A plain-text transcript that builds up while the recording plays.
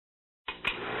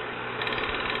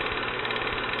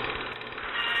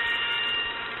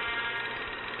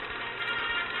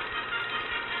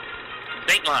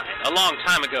Frontline, a long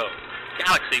time ago.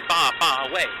 Galaxy far, far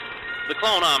away. The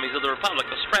clone armies of the Republic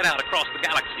are spread out across the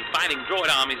galaxy, fighting droid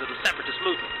armies of the Separatist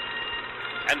movement.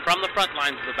 And from the front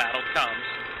lines of the battle comes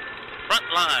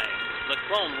Frontline, the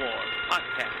Clone Wars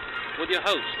podcast, with your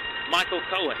host, Michael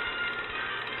Cohen.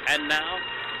 And now,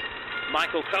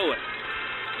 Michael Cohen.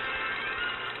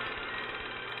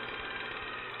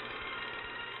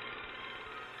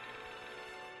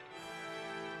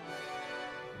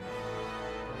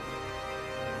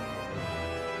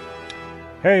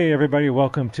 Hey everybody,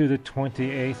 welcome to the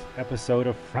 28th episode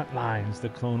of Frontlines, the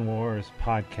Clone Wars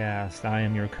podcast. I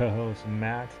am your co-host,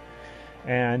 Matt,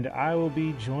 and I will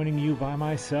be joining you by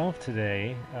myself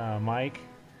today. Mike,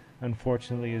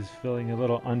 unfortunately, is feeling a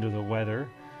little under the weather,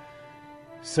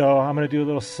 so I'm going to do a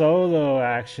little solo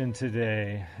action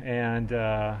today, and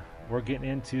we're getting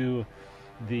into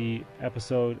the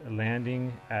episode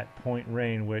Landing at Point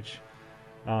Rain, which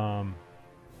I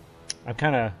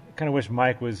kind of wish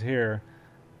Mike was here.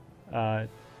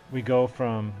 We go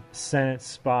from Senate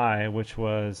Spy, which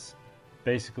was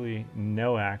basically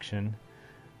no action.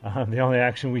 The only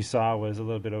action we saw was a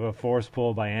little bit of a force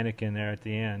pull by Anakin there at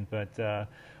the end. But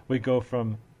we go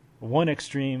from one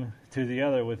extreme to the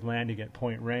other with Landing at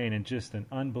Point Rain, and just an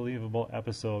unbelievable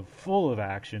episode full of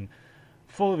action,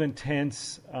 full of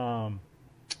intense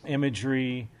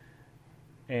imagery.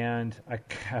 And I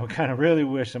kind of really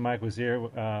wish that Mike was here.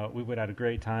 We would have had a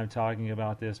great time talking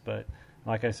about this, but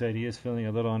like I said, he is feeling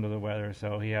a little under the weather,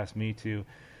 so he asked me to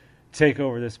take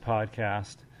over this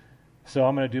podcast. So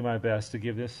I'm going to do my best to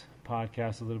give this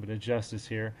podcast a little bit of justice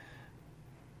here.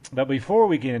 But before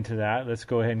we get into that, let's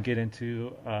go ahead and get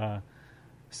into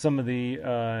some of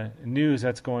the news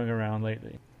that's going around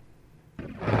lately.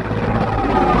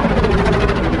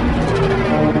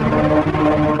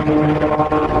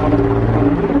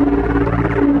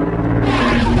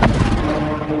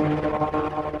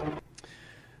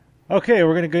 Okay,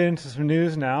 we're going to get into some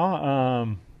news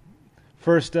now.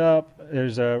 First up,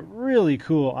 there's a really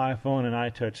cool iPhone and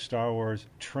iTouch Star Wars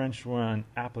Trench Run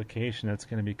application that's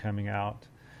going to be coming out.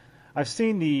 I've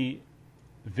seen the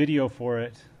video for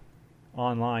it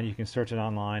online. You can search it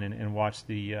online and watch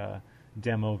the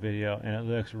demo video, and it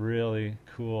looks really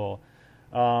cool.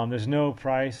 There's no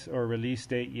price or release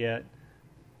date yet,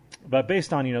 but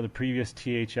based on the previous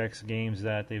THX games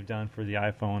that they've done for the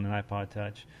iPhone and iPod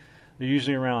Touch, they're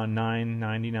usually around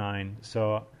 $9.99,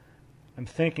 so I'm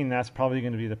thinking that's probably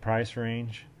going to be the price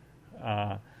range.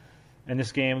 And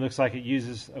this game looks like it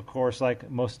uses, of course, like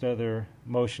most other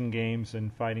motion games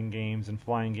and fighting games and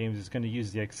flying games, it's going to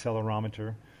use the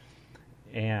accelerometer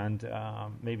and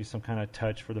maybe some kind of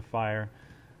touch for the fire.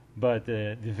 But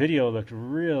the video looked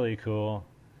really cool,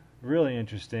 really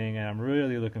interesting, and I'm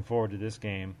really looking forward to this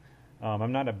game.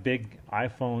 I'm not a big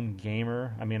iPhone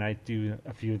gamer. I mean, I do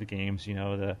a few of the games,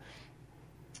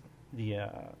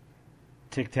 the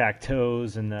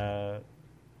tic-tac-toes and the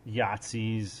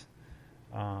Yahtzees,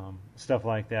 stuff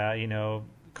like that,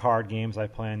 card games I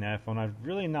play on the iPhone. I'm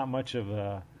really not much of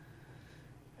a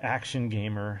action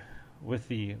gamer with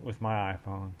my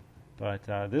iPhone, but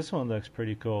this one looks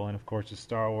pretty cool. And of course, it's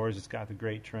Star Wars. It's got the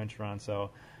great trench run,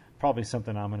 so probably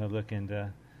something I'm going to look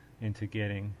into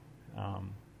getting.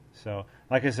 So,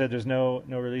 like I said, there's no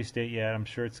release date yet. I'm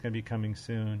sure it's going to be coming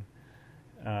soon.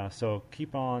 So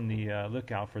keep on the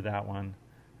lookout for that one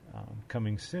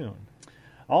coming soon.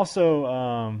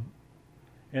 Also,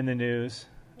 in the news,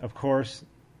 of course,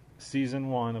 Season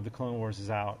 1 of The Clone Wars is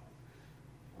out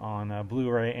on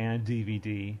Blu-ray and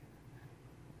DVD.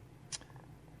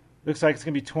 Looks like it's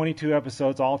going to be 22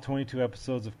 episodes, all 22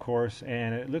 episodes, of course,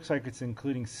 and it looks like it's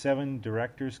including 7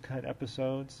 director's cut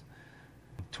episodes,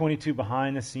 22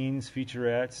 behind-the-scenes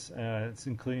featurettes, it's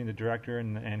including the director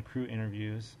and crew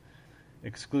interviews,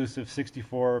 exclusive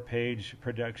 64-page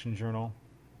production journal.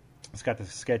 It's got the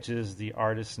sketches, the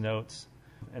artist notes,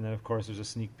 and then, of course, there's a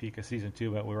sneak peek of Season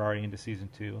 2, but we're already into Season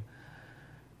 2.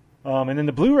 And then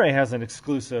the Blu-ray has an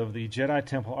exclusive, the Jedi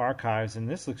Temple Archives, and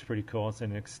this looks pretty cool. It's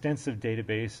an extensive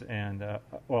database and,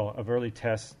 of early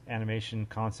test animation,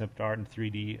 concept art, and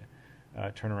 3D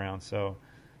turnaround. So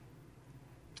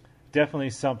definitely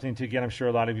something to get. I'm sure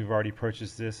a lot of you have already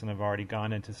purchased this and have already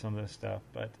gone into some of this stuff.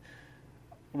 But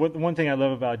one thing I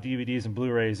love about DVDs and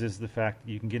Blu-rays is the fact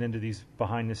that you can get into these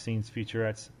behind-the-scenes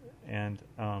featurettes and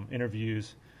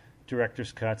interviews,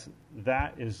 director's cuts.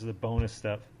 That is the bonus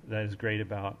stuff that is great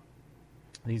about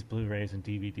these Blu-rays and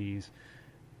DVDs,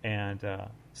 and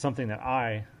something that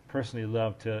I personally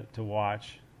love to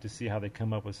watch, to see how they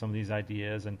come up with some of these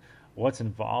ideas and what's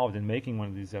involved in making one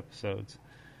of these episodes.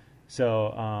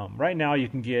 So right now you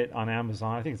can get on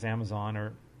Amazon, I think it's Amazon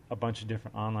or a bunch of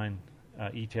different online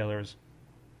e-tailers,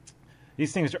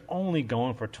 These things are only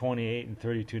going for $28 and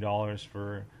 $32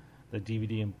 for the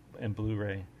DVD and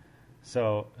Blu-ray.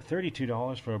 So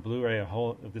 $32 for a Blu-ray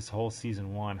of this whole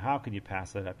season 1. How could you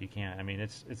pass that up? You can't. I mean,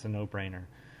 it's a no-brainer.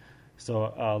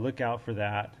 So look out for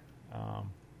that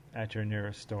at your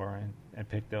nearest store and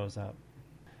pick those up.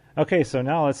 Okay, so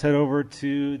now let's head over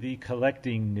to the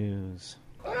collecting news.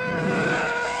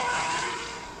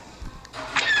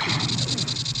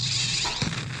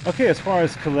 Okay, as far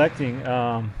as collecting,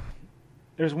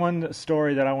 there's one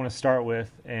story that I want to start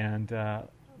with, and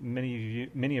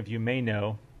many of you may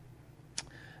know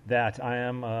that I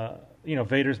am,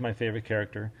 Vader's my favorite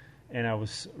character, and I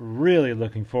was really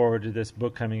looking forward to this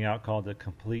book coming out called The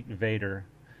Complete Vader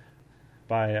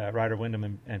by Ryder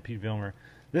Windham and Pete Vilmer.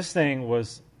 This thing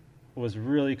was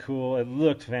really cool. It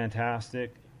looked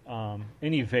fantastic.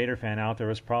 Any Vader fan out there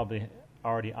was probably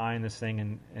already eyeing this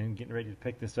thing and getting ready to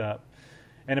pick this up.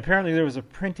 And apparently there was a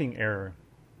printing error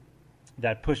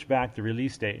that pushed back the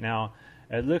release date. Now,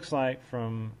 it looks like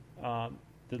from the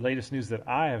latest news that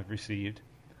I have received,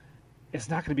 it's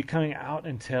not going to be coming out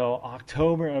until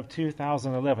October of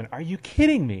 2011. Are you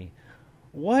kidding me?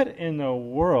 What in the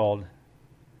world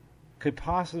could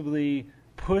possibly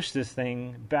push this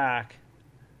thing back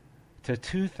to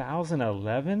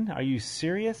 2011? Are you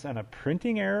serious? On a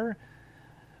printing error?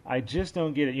 I just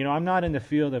don't get it. I'm not in the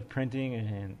field of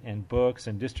printing and books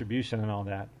and distribution and all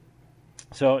that.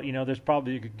 So, there's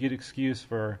probably a good excuse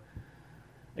for,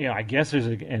 I guess there's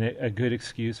a good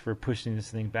excuse for pushing this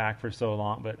thing back for so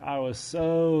long. But I was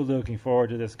so looking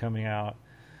forward to this coming out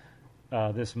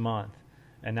this month.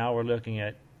 And now we're looking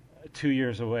at 2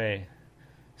 years away.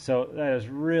 So that is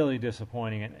really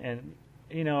disappointing. And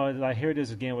I hear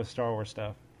this again with Star Wars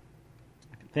stuff.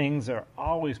 Things are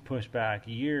always pushed back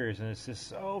years, and it's just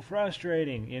so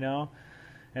frustrating, And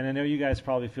I know you guys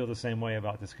probably feel the same way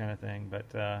about this kind of thing.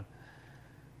 But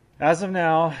as of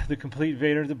now, The Complete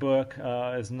Vader, the book,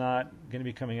 is not going to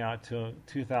be coming out till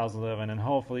 2011, and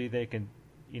hopefully they can,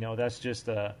 that's just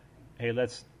hey,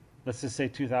 let's just say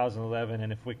 2011,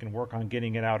 and if we can work on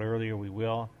getting it out earlier, we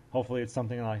will. Hopefully it's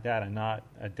something like that and not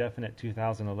a definite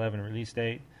 2011 release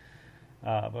date.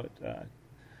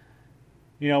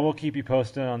 We'll keep you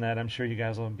posted on that. I'm sure you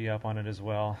guys will be up on it as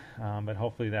well. But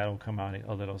hopefully that will come out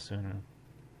a little sooner.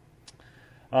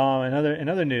 In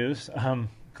other news,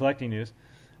 collecting news,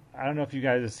 I don't know if you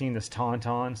guys have seen this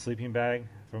Tauntaun sleeping bag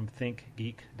from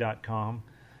thinkgeek.com.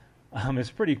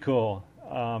 It's pretty cool.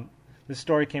 This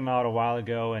story came out a while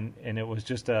ago, and it was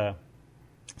just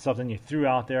something you threw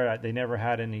out there. They never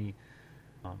had any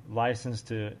license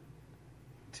to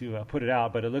put it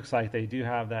out, but it looks like they do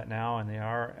have that now, and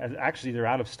they're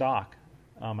out of stock.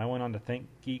 I went on to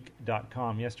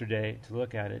thinkgeek.com yesterday to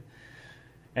look at it,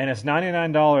 and it's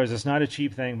 $99. It's not a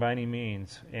cheap thing by any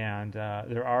means, and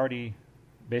they're already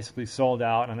basically sold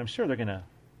out, and I'm sure they're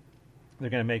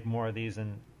gonna make more of these,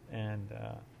 and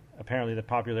apparently the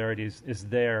popularity is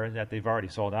there that they've already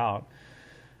sold out.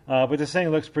 But this thing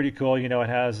looks pretty cool. It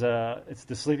has it's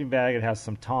the sleeping bag. It has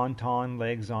some Tauntaun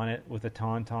legs on it with a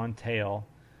Tauntaun tail,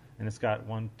 and it's got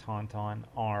one Tauntaun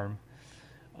arm.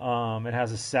 It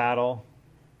has a saddle,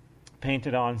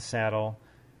 painted on saddle,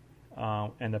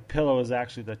 and the pillow is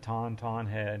actually the Tauntaun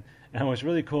head. And what's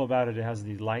really cool about it, it has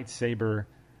the lightsaber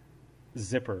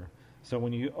zipper. So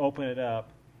when you open it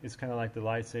up, it's kind of like the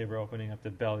lightsaber opening up the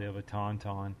belly of a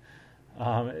Tauntaun.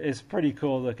 It's a pretty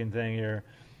cool looking thing here.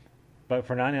 But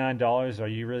for $99, are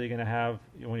you really going to have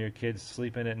one of your kids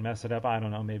sleep in it and mess it up? I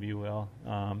don't know. Maybe you will.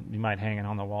 You might hang it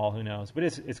on the wall. Who knows? But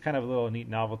it's kind of a little neat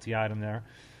novelty item there.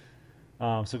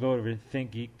 So go over to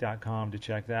thinkgeek.com to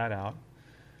check that out.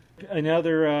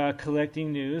 Another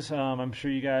collecting news. I'm sure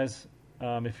you guys,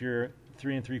 if you're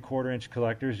 3 3/4 inch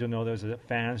collectors, you'll know there's a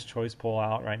Fans Choice poll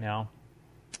out right now.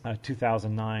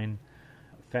 2009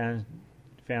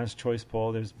 Fans Choice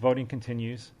poll. There's voting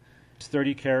continues. There's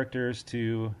 30 characters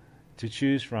to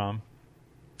choose from,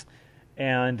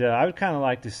 and I would kind of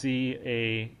like to see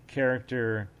a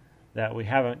character that we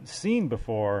haven't seen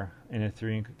before in a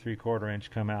 3 3/4 inch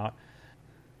come out.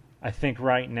 I think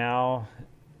right now,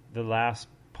 the last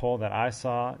poll that I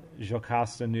saw,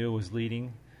 Jocasta Nu was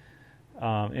leading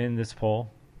in this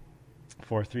poll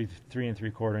for 3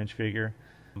 3/4 inch figure.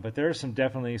 But there are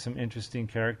definitely some interesting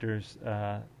characters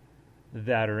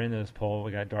that are in this poll.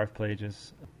 We got Darth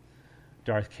Plagueis,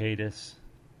 Darth Caedus,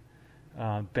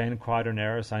 Ben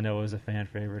Quadraneris. I know is a fan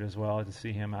favorite as well to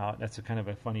see him out. That's a kind of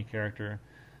a funny character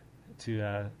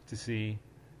to see.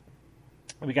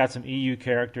 We got some EU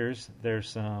characters. There's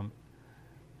some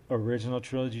original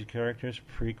trilogy characters,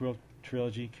 prequel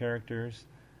trilogy characters.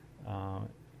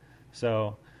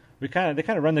 So they kind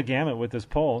of run the gamut with this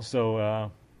poll.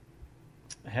 So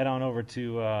head on over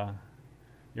to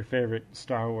your favorite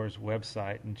Star Wars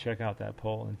website and check out that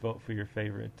poll and vote for your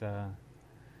favorite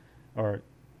or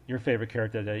your favorite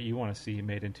character that you want to see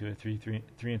made into a 3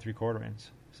 3/4 inch.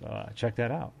 So check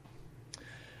that out.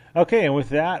 Okay, and with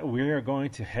that, we are going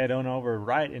to head on over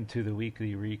right into the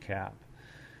weekly recap.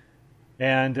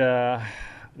 And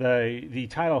the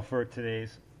title for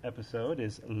today's episode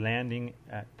is Landing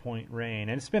at Point Rain.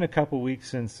 And it's been a couple weeks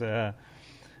since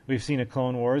we've seen a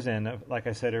Clone Wars, and like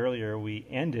I said earlier, we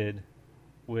ended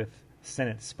with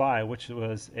Senate Spy, which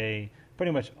was a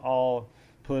pretty much all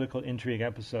political intrigue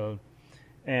episode.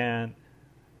 And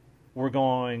we're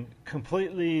going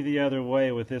completely the other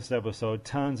way with this episode.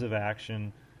 Tons of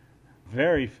action,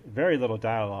 very, very little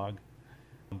dialogue,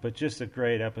 but just a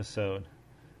great episode.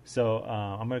 So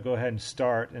I'm going to go ahead and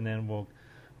start, and then we'll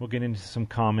get into some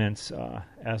comments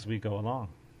as we go along.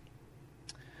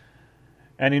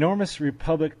 An enormous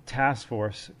Republic task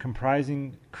force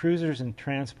comprising cruisers and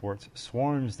transports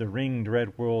swarms the ringed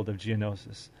red world of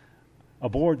Geonosis.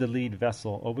 Aboard the lead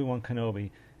vessel, Obi-Wan Kenobi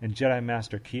and Jedi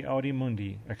Master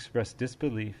Ki-Adi-Mundi express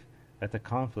disbelief that the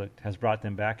conflict has brought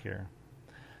them back here,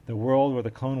 the world where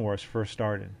the Clone Wars first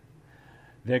started.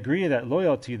 They agree that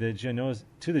loyalty of the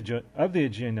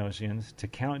Geonosians to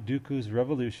Count Dooku's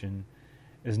revolution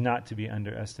is not to be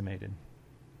underestimated.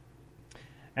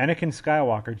 Anakin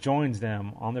Skywalker joins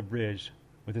them on the bridge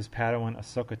with his Padawan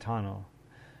Ahsoka Tano.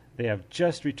 They have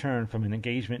just returned from an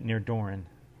engagement near Doran,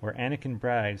 where Anakin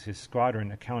brags his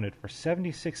squadron accounted for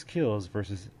 76 kills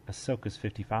versus Ahsoka's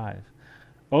 55.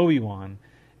 Obi-Wan,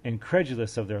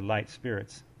 incredulous of their light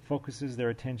spirits, focuses their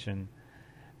attention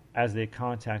as they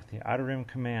contact the Outer Rim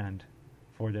Command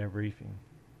for their briefing.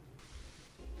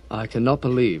 I cannot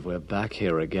believe we're back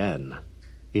here again.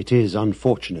 It is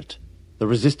unfortunate. The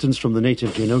resistance from the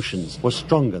native Geonosians was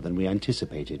stronger than we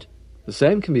anticipated. The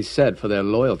same can be said for their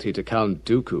loyalty to Count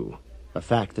Dooku. A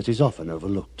fact that is often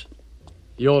overlooked.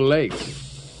 You're late.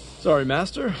 Sorry,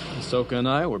 Master. Ahsoka and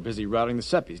I were busy routing the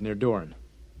Seppies near Doran.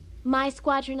 My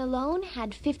squadron alone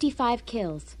had 55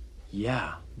 kills.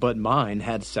 Yeah, but mine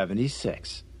had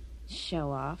 76.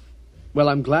 Show off. Well,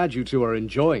 I'm glad you two are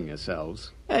enjoying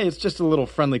yourselves. Hey, it's just a little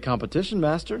friendly competition,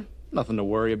 Master. Nothing to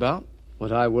worry about.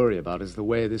 What I worry about is the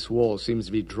way this war seems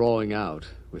to be drawing out,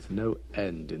 with no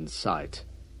end in sight.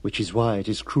 Which is why it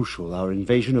is crucial our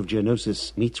invasion of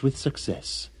Geonosis meets with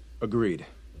success. Agreed.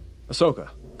 Ahsoka,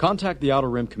 contact the Outer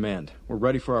Rim Command. We're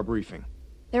ready for our briefing.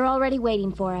 They're already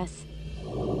waiting for us.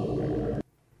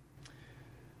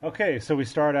 Okay, so we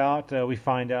start out, we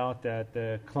find out that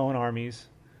the clone armies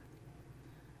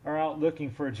are out looking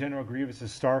for General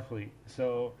Grievous's Starfleet.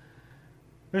 So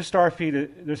their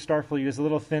Starfleet is a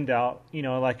little thinned out,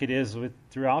 like it is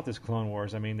throughout this Clone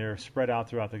Wars. I mean, they're spread out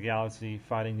throughout the galaxy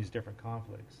fighting these different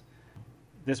conflicts.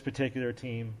 This particular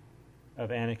team of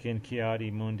Anakin,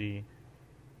 Ki-Adi-Mundi,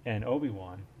 and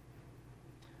Obi-Wan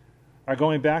are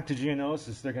going back to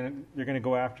Geonosis. They're gonna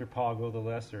go after Poggle the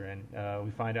Lesser, and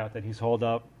we find out that he's holed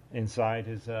up inside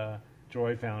his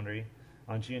droid foundry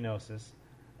on Geonosis.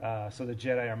 So the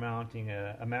Jedi are mounting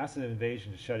a massive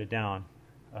invasion to shut it down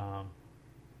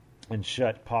and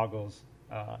shut Poggle's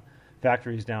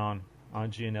factories down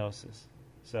on Geonosis.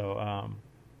 So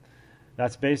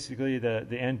that's basically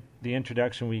the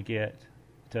introduction we get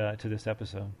to this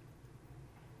episode.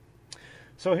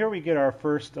 So here we get our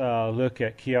first look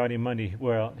at Ki-Adi-Mundi.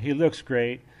 Well, he looks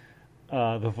great.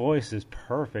 The voice is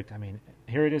perfect. I mean,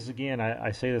 here it is again.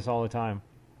 I say this all the time.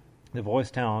 The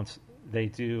voice talents they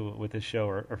do with this show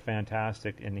are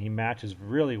fantastic, and he matches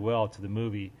really well to the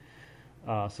movie.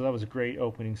 So that was a great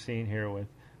opening scene here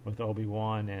with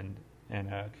Obi-Wan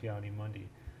and Ki-Adi-Mundi.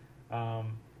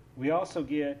 We also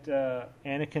get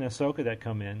Anakin and Ahsoka that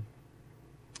come in,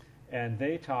 and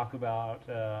they talk about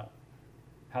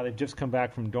how they've just come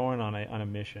back from Doran on a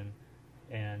mission,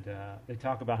 and they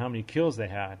talk about how many kills they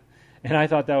had. And I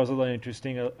thought that was a little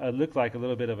interesting. It looked like a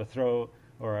little bit of a throw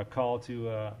or a call to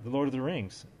the Lord of the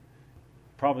Rings.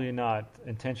 Probably not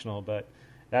intentional, but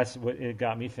that's what it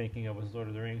got me thinking of, was Lord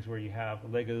of the Rings, where you have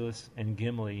Legolas and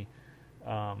Gimli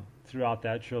throughout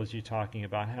that trilogy talking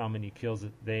about how many kills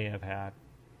that they have had.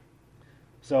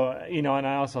 So, and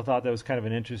I also thought that was kind of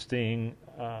an interesting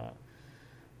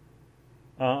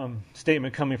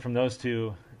statement coming from those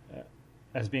two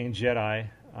as being Jedi,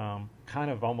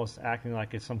 kind of almost acting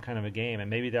like it's some kind of a game, and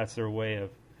maybe that's their way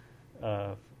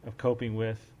of coping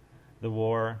with the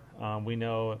war. We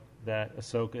know that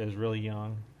Ahsoka is really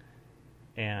young,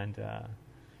 and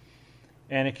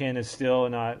Anakin is still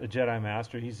not a Jedi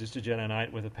Master. He's just a Jedi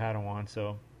Knight with a Padawan,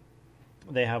 so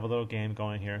they have a little game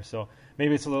going here. So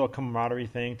maybe it's a little camaraderie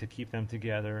thing to keep them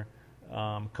together,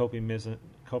 coping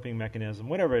mechanism,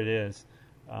 whatever it is.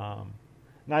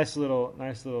 Nice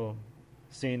little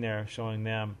scene there showing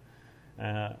them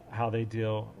how they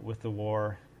deal with the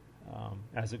war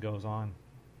as it goes on.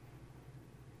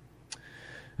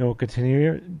 And we'll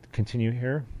continue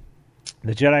here.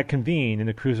 The Jedi convene in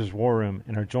the cruiser's war room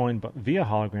and are joined via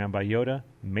hologram by Yoda,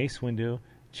 Mace Windu,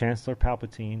 Chancellor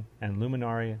Palpatine, and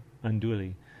Luminari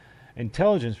Unduli.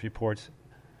 Intelligence reports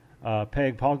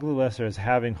peg Poggle Lesser as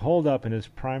having holed up in his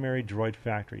primary droid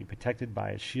factory, protected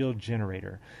by a shield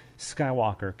generator.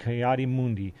 Skywalker,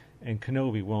 Ki-Adi-Mundi, and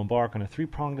Kenobi will embark on a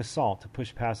three-pronged assault to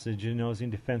push past the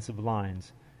Geonosian defensive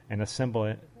lines and assemble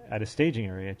it at a staging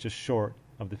area just short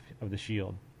of the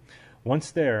shield.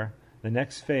 Once there, the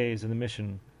next phase of the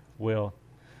mission will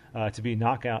to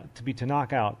knock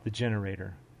out the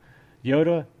generator.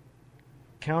 Yoda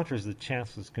counters the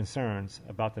Chancellor's concerns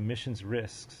about the mission's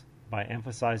risks by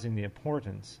emphasizing the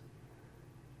importance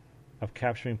of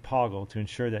capturing Poggle to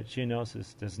ensure that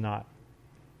Geonosis does not.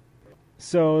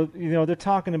 So, they're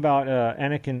talking about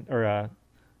Anakin, or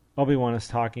Obi-Wan is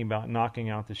talking about knocking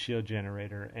out the shield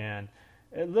generator, and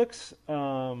it looks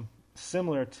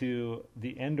similar to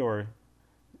the Endor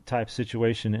type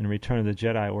situation in Return of the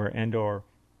Jedi, where Endor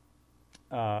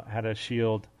had a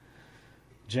shield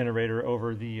generator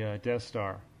over the Death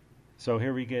Star. So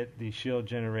here we get the shield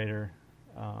generator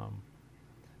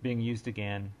being used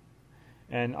again,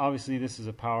 and obviously this is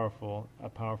a powerful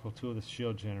tool. The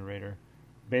shield generator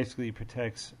basically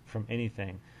protects from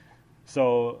anything.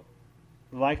 So,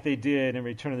 like they did in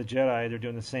Return of the Jedi, they're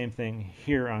doing the same thing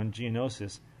here on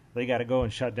Geonosis. They got to go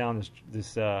and shut down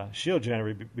this shield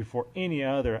generator before any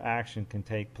other action can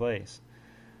take place.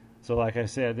 So, like I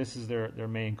said, this is their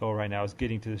main goal right now, is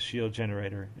getting to the shield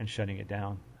generator and shutting it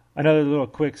down. Another little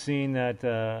quick scene that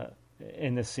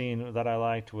in the scene that I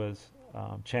liked was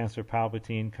Chancellor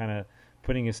Palpatine kind of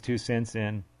putting his 2 cents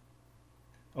in.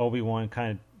 Obi-Wan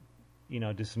kind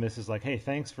of dismisses, like, hey,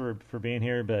 thanks for being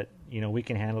here, but we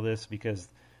can handle this, because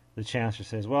the Chancellor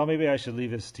says, well, maybe I should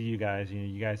leave this to you guys.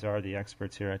 You guys are the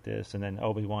experts here at this. And then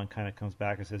Obi-Wan kind of comes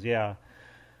back and says, yeah,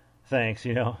 thanks.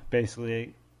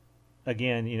 Basically,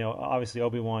 again, obviously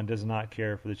Obi-Wan does not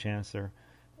care for the Chancellor,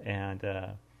 and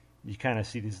you kind of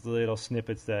see these little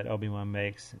snippets that Obi-Wan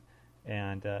makes,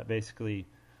 and basically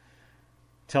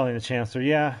telling the Chancellor,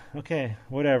 yeah, okay,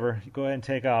 whatever, go ahead and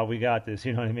take off, we got this,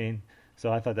 you know what I mean?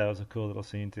 So I thought that was a cool little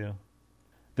scene too.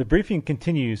 The briefing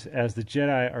continues as the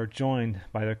Jedi are joined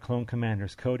by their clone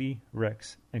commanders Cody,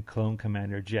 Rex, and clone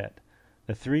commander Jet.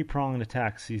 The three-pronged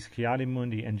attack sees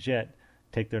Ki-Adi-Mundi and Jet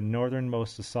take their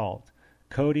northernmost assault.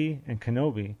 Cody and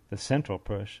Kenobi the central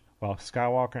push, while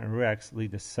Skywalker and Rex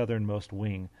lead the southernmost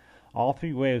wing. All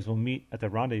three waves will meet at the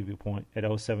rendezvous point at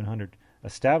 0700,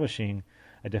 establishing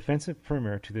a defensive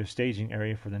perimeter to their staging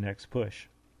area for the next push.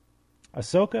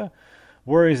 Ahsoka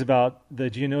worries about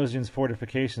the Geonosians'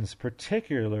 fortifications,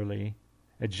 particularly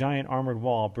a giant armored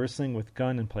wall bristling with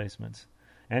gun emplacements.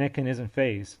 Anakin isn't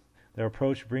phased. Their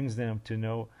approach brings them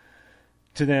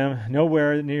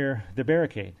nowhere near the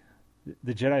barricade.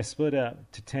 The Jedi split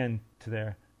up to tend to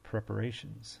their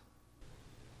preparations.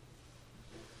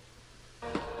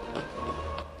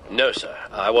 No, sir.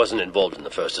 I wasn't involved in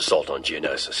the first assault on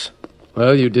Geonosis.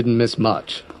 Well, you didn't miss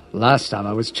much. Last time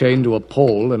I was chained to a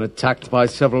pole and attacked by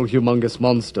several humongous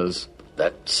monsters.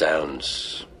 That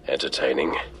sounds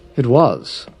entertaining. It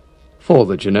was. For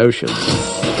the Geonosians.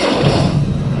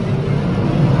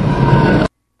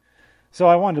 So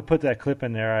I wanted to put that clip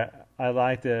in there. I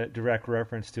like the direct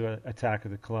reference to Attack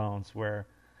of the Clones, where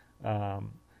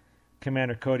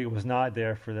Commander Cody was not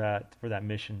there for that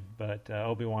mission, but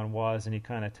Obi-Wan was, and he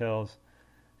kind of tells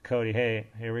Cody, hey,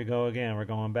 here we go again, we're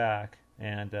going back.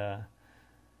 And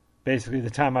basically the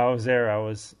time I was there, I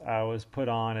was put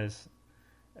on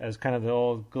as kind of the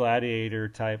old gladiator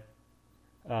type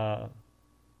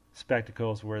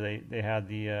spectacles, where they had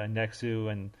the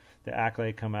Nexu and the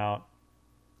Acolyte come out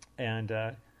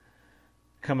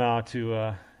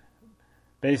to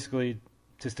basically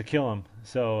just to kill him.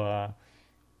 So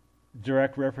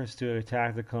direct reference to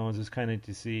Attack of the Clones is kind of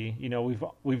to see,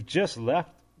 we've just left,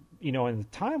 in the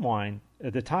timeline,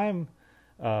 the time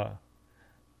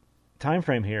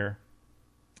frame here,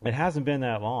 it hasn't been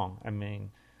that long. I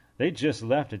mean, they just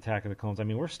left Attack of the Clones. I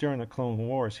mean, we're still in the Clone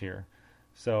Wars here.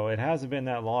 So it hasn't been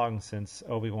that long since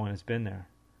Obi-Wan has been there.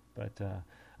 But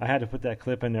I had to put that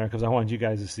clip in there because I wanted you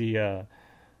guys to see hear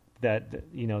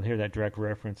that direct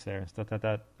reference there. So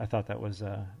I thought that was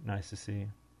nice to see.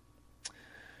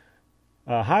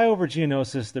 High over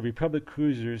Geonosis, the Republic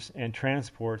cruisers and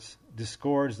transports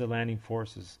disgorge the landing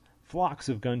forces. Flocks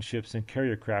of gunships and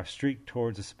carrier craft streak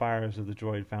towards the spires of the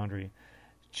droid foundry.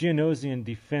 Geonosian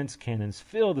defense cannons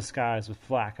fill the skies with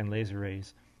flak and laser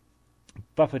rays.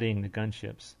 buffeting the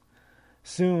gunships.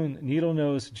 Soon,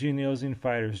 needle-nosed Geonosian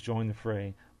fighters joined the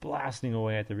fray, blasting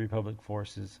away at the Republic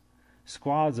forces.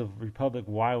 Squads of Republic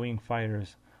Y-wing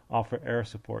fighters offer air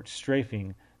support,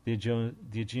 strafing the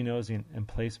Geonosian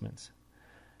emplacements.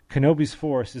 Kenobi's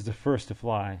force is the first to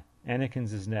fly.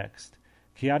 Anakin's is next.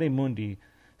 Ki-Adi-Mundi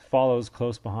follows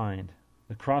close behind.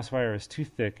 The crossfire is too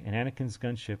thick, and Anakin's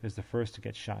gunship is the first to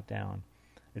get shot down.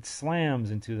 It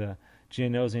slams into the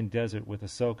Geonosian desert with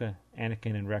Ahsoka,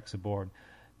 Anakin, and Rex aboard.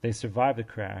 They survive the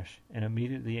crash and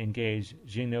immediately engage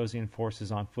Geonosian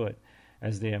forces on foot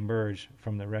as they emerge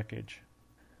from the wreckage.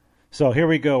 So here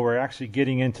we go. We're actually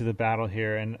getting into the battle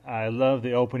here, and I love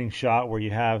the opening shot where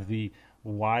you have the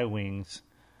Y-wings.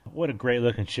 What a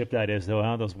great-looking ship that is, though,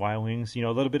 huh? Those Y-wings. You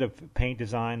know, a little bit of paint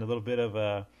design, a little bit of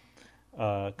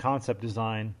a concept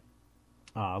design,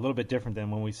 a little bit different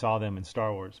than when we saw them in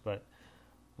Star Wars. But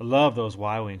I love those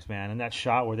Y-wings, man. And that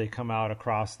shot where they come out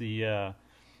across the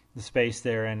space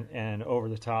there and over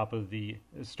the top of the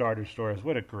Star Destroyers.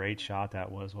 What a great shot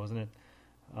that was, wasn't it?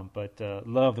 But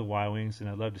love the Y-wings, and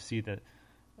I'd love to see that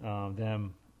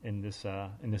them in this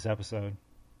episode.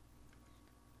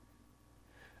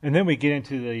 And then we get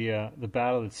into the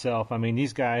battle itself. I mean,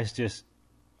 these guys just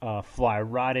fly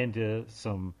right into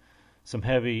some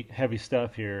heavy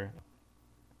stuff here,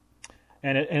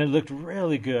 and it looked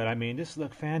really good. I mean, this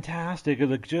looked fantastic. It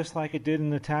looked just like it did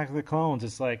in Attack of the Clones.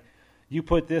 It's like you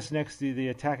put this next to the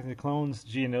Attack of the Clones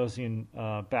Geonosian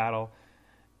battle,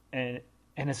 and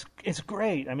it's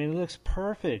great. I mean, it looks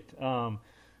perfect.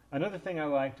 Another thing I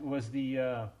liked was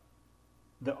the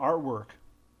artwork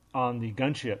on the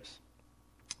gunships.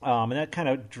 And that kind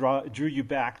of drew you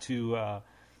back to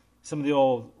some of the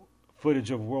old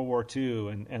footage of World War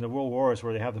II and the World Wars,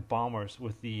 where they have the bombers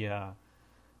with the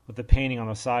painting on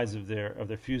the sides of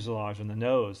their fuselage and the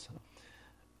nose.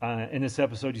 In this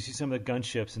episode, you see some of the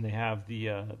gunships, and they have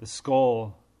the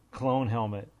skull clone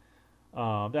helmet.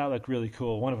 That looked really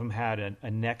cool. One of them had a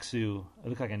Nexu. It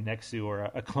looked like a Nexu,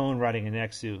 or a clone riding a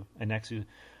Nexu.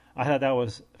 I thought that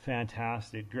was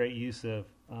fantastic. Great use of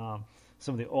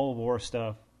some of the old war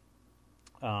stuff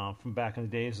from back in the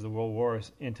days of the World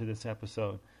Wars into this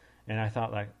episode, and I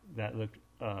thought like that looked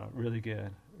really good.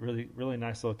 Really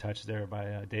nice little touch there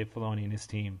by Dave Filoni and his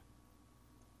team.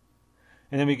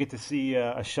 And then we get to see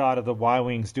a shot of the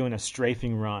Y-wings doing a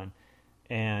strafing run,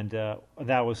 and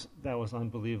that was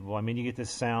unbelievable. I mean, you get the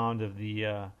sound of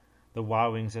the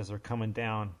Y-wings as they're coming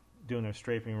down doing their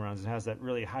strafing runs. It has that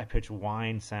really high-pitched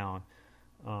whine sound.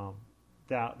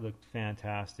 That looked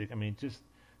fantastic. I mean, just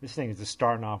this thing is just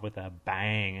starting off with a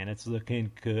bang, and it's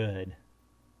looking good.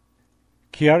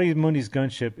 Ki-Adi-Mundi's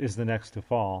gunship is the next to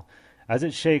fall. As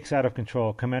it shakes out of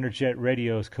control, Commander Jet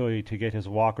radios Cody to get his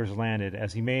walkers landed,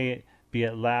 as he may be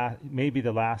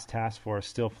the last task force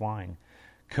still flying.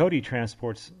 Cody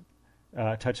transports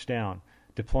touchdown,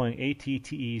 deploying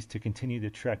AT-TEs to continue the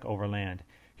trek overland.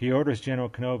 He orders General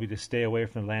Kenobi to stay away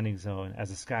from the landing zone, as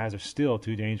the skies are still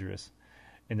too dangerous.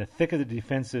 In the thick of the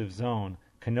defensive zone,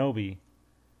 Kenobi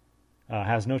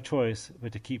has no choice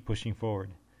but to keep pushing forward.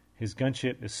 His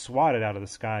gunship is swatted out of the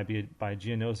sky by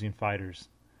Geonosian fighters,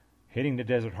 hitting the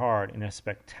desert hard in a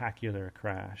spectacular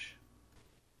crash.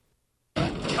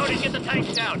 Cody, get the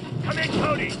tanks down! Come in,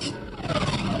 Cody!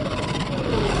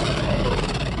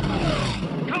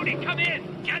 Cody, come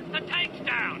in! Get the tanks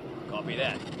down! Copy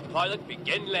that. Pilot,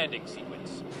 begin landing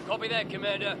sequence. Copy that,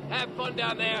 Commander. Have fun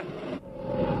down there.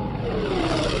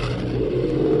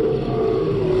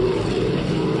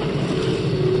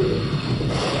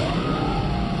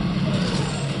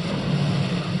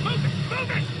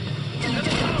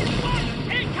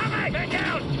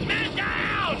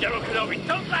 General Kenobi,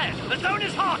 don't land! The zone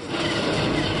is hot!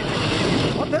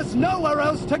 But there's nowhere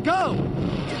else to go!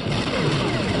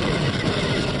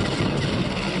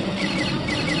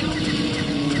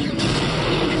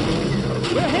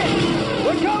 We're hit!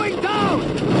 We're going down!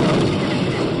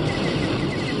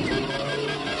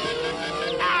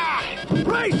 Ah!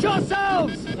 Brace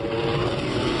yourselves!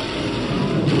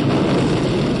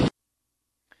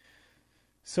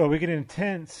 So we get an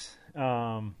intense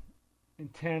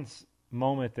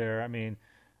moment there. I mean,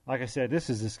 like I said, this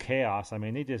is just chaos. I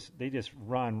mean, they just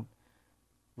run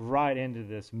right into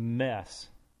this mess,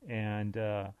 and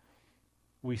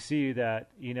we see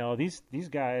that, you know, these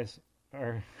guys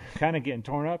are kind of getting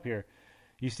torn up here.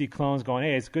 You see clones going,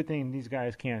 hey, it's a good thing these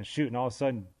guys can't shoot, and all of a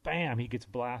sudden, bam, he gets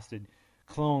blasted.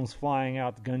 Clones flying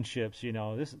out the gunships. You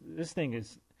know, this thing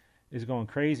is going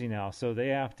crazy now. So they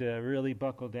have to really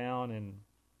buckle down,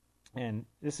 and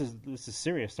this is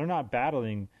serious. They're not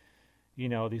battling, you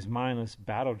know, these mindless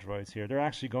battle droids here. They're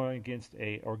actually going against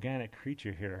a organic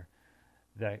creature here.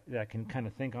 that can kind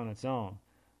of think on its own.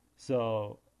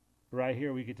 So right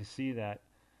here we get to see that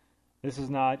this is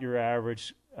not your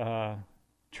average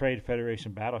Trade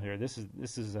Federation battle here. This is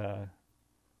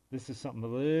something a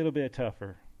little bit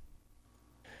tougher.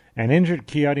 An injured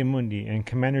Ki-Adi-Mundi and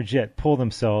Commander Jet pull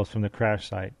themselves from the crash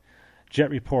site. Jet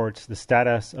reports the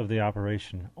status of the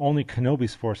operation. Only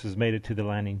Kenobi's forces made it to the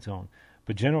landing zone,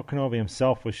 but General Kenobi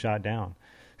himself was shot down.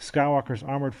 Skywalker's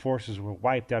armored forces were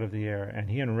wiped out of the air, and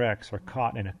he and Rex are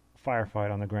caught in a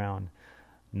firefight on the ground.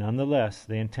 Nonetheless,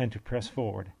 they intend to press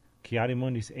forward.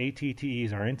 Ki-Adi-Mundi's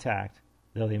ATTEs are intact,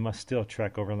 though they must still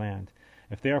trek over land.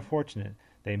 If they are fortunate,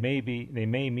 they may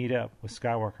meet up with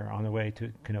Skywalker on the way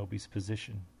to Kenobi's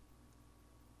position.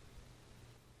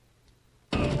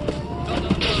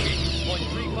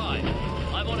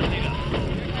 I'm on a digger.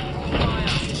 Fire.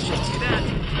 See that?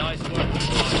 Nice work.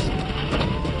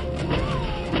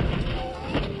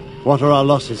 What are our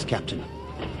losses, Captain?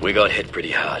 We got hit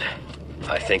pretty hard.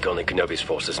 I think only Kenobi's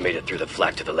forces made it through the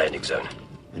flak to the landing zone.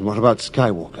 And what about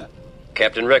Skywalker?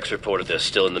 Captain Rex reported they're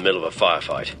still in the middle of a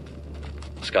firefight.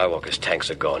 Skywalker's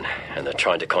tanks are gone, and they're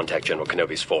trying to contact General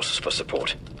Kenobi's forces for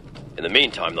support. In the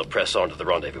meantime, they'll press on to the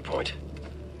rendezvous point.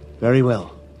 Very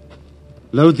well.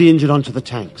 Load the injured onto the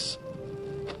tanks.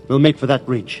 We'll make for that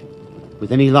ridge.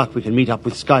 With any luck, we can meet up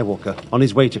with Skywalker on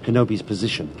his way to Kenobi's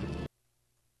position.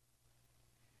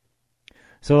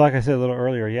 So, like I said a little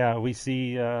earlier, yeah, we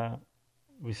see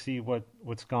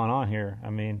what's gone on here. I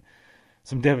mean,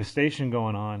 some devastation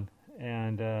going on,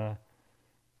 and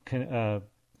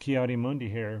Ki-Adi-Mundi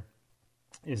here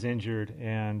is injured,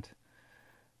 and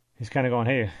he's kind of going,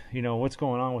 hey, what's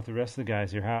going on with the rest of the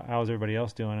guys here? How's everybody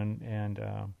else doing? And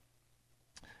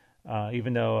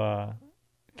even though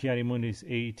Ki-Adi-Mundi's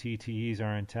ATTEs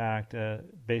are intact,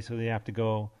 basically they have to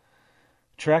go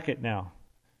track it now.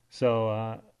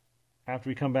 So after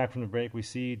we come back from the break, we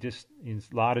see just a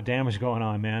lot of damage going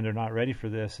on, man. They're not ready for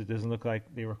this. It doesn't look like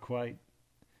they were quite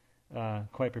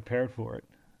prepared for it.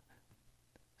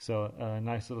 So a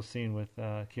nice little scene with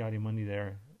Ki-Adi-Mundi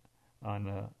there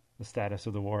on the status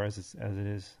of the war as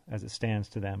it stands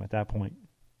to them at that point.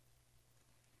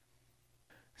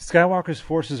 Skywalker's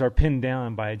forces are pinned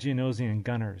down by Geonosian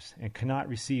gunners and cannot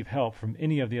receive help from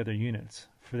any of the other units,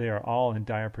 for they are all in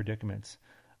dire predicaments.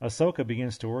 Ahsoka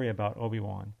begins to worry about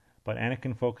Obi-Wan, but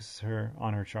Anakin focuses her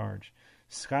on her charge.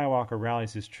 Skywalker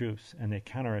rallies his troops, and they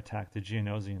counterattack the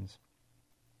Geonosians.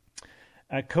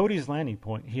 At Cody's landing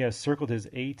point, he has circled his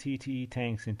ATTE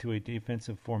tanks into a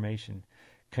defensive formation.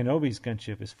 Kenobi's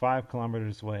gunship is 5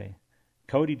 kilometers away.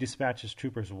 Cody dispatches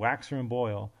troopers Waxer and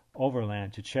Boyle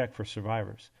overland to check for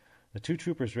survivors. The two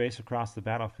troopers race across the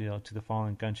battlefield to the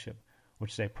fallen gunship,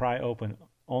 which they pry open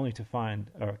only to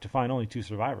find only 2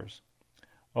 survivors: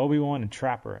 Obi-Wan and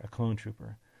Trapper, a clone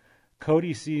trooper.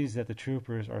 Cody sees that the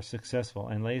troopers are successful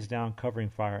and lays down covering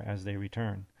fire as they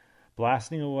return,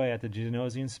 blasting away at the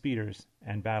Geonosian speeders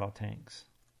and battle tanks.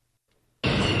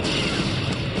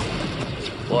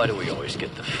 Why do we always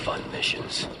get the fun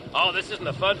missions? Oh, this isn't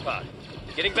the fun part.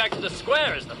 Getting back to the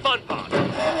square is the fun part.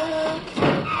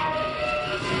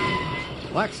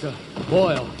 Waxer,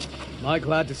 Boyle, am I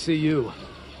glad to see you.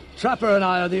 Trapper and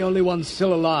I are the only ones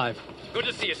still alive. Good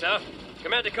to see you, sir.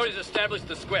 Commander Cody's established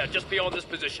the square just beyond this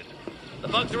position. The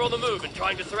thugs are on the move and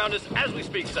trying to surround us as we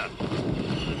speak, sir.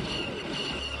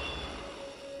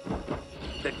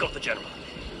 They've got the general.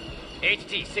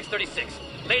 ATT 636.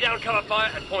 Lay down cover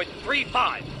fire at point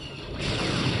 35.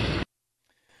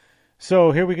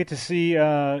 So here we get to see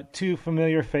 2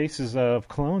 familiar faces of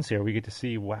clones here. We get to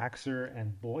see Waxer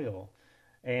and Boyle.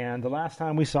 And the last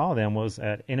time we saw them was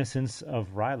at Innocence of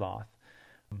Ryloth.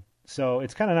 So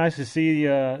it's kind of nice to see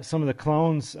some of the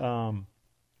clones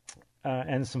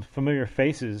and some familiar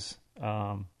faces,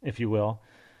 if you will,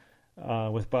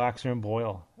 with Waxer and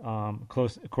Boyle. Of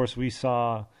course, we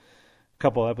saw a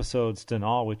couple episodes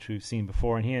Denal, which we've seen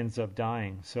before, and he ends up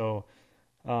dying. So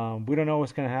we don't know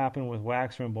what's going to happen with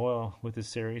Waxer and Boyle with this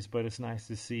series, but it's nice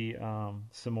to see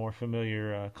some more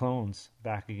familiar clones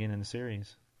back again in the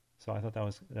series. So I thought that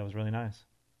was really nice.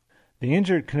 The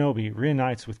injured Kenobi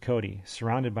reunites with Cody,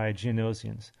 surrounded by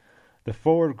Geonosians. The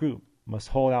forward group must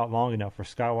hold out long enough for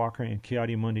Skywalker and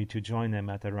Ki-Adi-Mundi to join them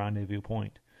at the rendezvous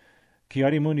point.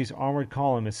 Ki-Adi-Mundi's armored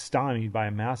column is stymied by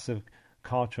a massive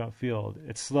Caltrop field.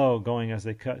 It's slow going as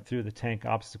they cut through the tank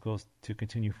obstacles to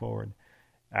continue forward.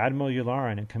 Admiral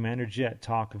Yularen and Commander Jet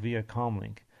talk via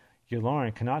comlink.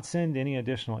 Yularen cannot send any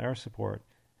additional air support,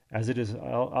 as it is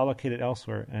allocated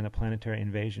elsewhere in a planetary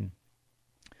invasion.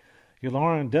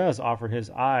 Yularen does offer his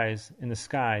eyes in the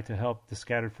sky to help the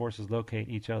scattered forces locate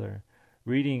each other.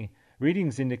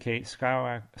 Readings indicate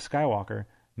Skywalker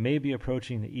may be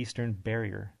approaching the eastern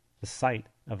barrier. the site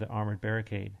of the armored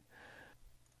barricade.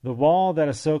 The wall that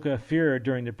Ahsoka feared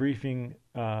during the briefing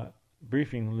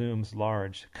looms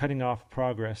large, cutting off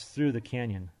progress through the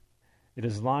canyon. It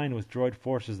is lined with droid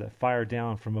forces that fire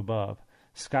down from above.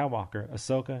 Skywalker,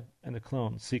 Ahsoka, and the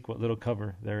clones seek what little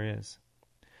cover there is.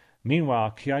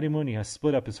 Meanwhile, Ki-Adi-Mundi has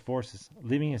split up his forces,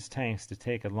 leaving his tanks to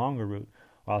take a longer route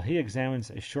while he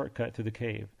examines a shortcut through the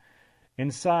cave.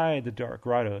 Inside the dark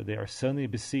grotto, they are suddenly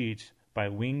besieged by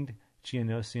winged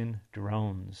Geonosian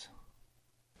drones.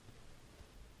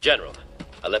 General,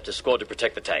 I left a squad to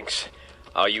protect the tanks.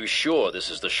 Are you sure this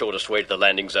is the shortest way to the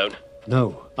landing zone?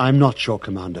 No, I'm not sure,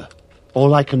 Commander.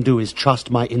 All I can do is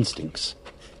trust my instincts.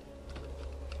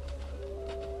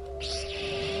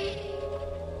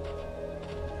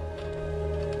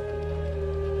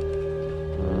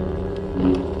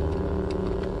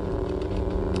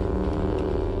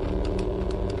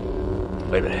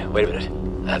 Wait a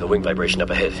minute. I have a wing vibration up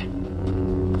ahead.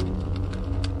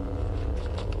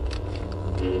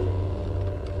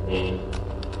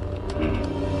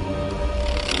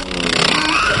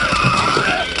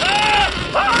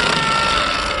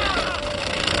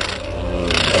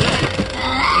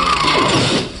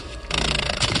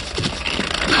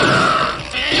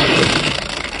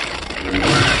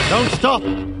 Don't stop!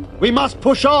 We must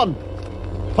push on!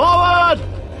 Forward!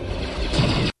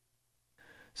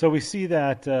 So we see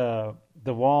that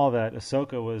the wall that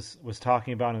Ahsoka was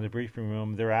talking about in the briefing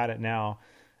room, they're at it now,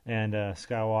 and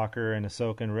Skywalker and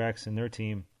Ahsoka and Rex and their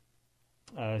team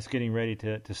is getting ready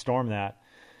to storm that.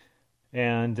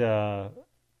 And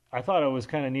I thought it was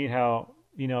kind of neat how,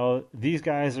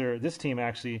 this team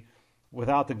actually,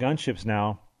 without the gunships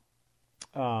now,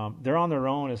 they're on their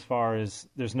own as far as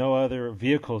there's no other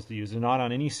vehicles to use. They're not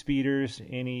on any speeders,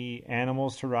 any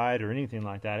animals to ride, or anything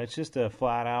like that. It's just a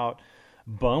flat-out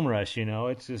bum rush,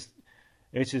 It's just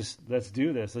let's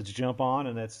do this. Let's jump on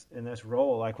and let's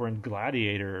roll like we're in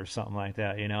Gladiator or something like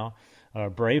that,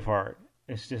 Braveheart.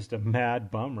 It's just a mad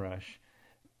bum rush.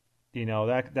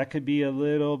 That could be a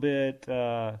little bit.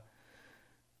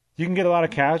 You can get a lot of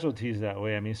casualties that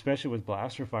way. I mean, especially with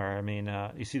blaster fire. I mean,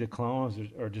 you see the clones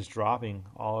are just dropping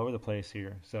all over the place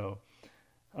here. So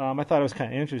I thought it was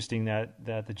kind of interesting that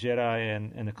the Jedi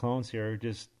and the clones here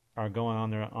are going on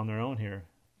their own here.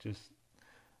 Just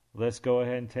let's go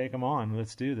ahead and take them on.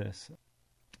 Let's do this.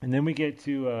 And then we get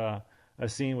to a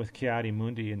scene with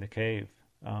Ki-Adi-Mundi in the cave.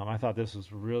 I thought this is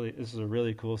a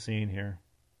really cool scene here.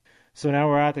 So now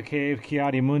we're at the cave.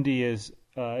 Ki-Adi-Mundi is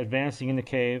advancing in the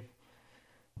cave.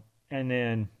 And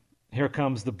then here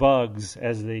comes the bugs,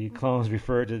 as the clones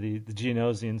refer to the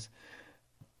Geonosians.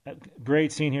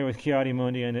 Great scene here with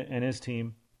Ki-Adi-Mundi and his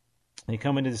team. They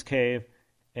come into this cave,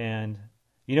 and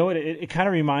you know what? It kind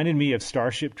of reminded me of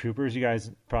Starship Troopers. You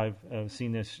guys probably have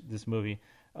seen this movie.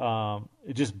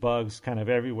 It just bugs kind of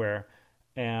everywhere,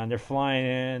 and they're flying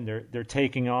in. They're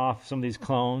taking off some of these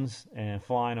clones and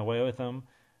flying away with them,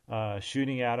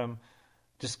 shooting at them.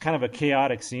 Just kind of a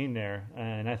chaotic scene there,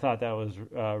 and I thought that was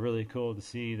really cool to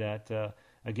see that.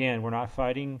 Again, we're not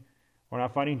fighting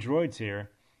droids here.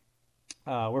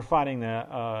 We're fighting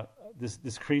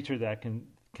this creature that can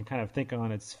kind of think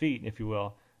on its feet, if you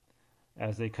will,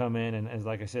 as they come in, and as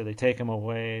like I said, they take them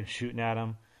away, shooting at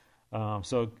them.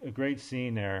 So a great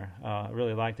scene there. I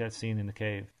really liked that scene in the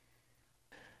cave.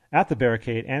 At the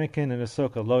barricade, Anakin and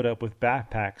Ahsoka load up with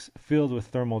backpacks filled with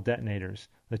thermal detonators.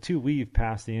 The two weave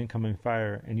past the incoming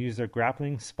fire and use their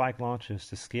grappling spike launches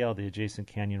to scale the adjacent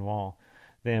canyon wall.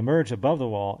 They emerge above the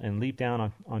wall and leap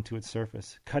down onto its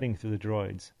surface, cutting through the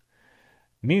droids.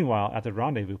 Meanwhile, at the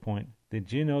rendezvous point, the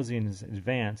Geonosians'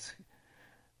 advance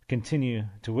continue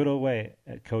to whittle away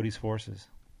at Cody's forces.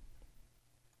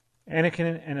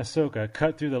 Anakin and Ahsoka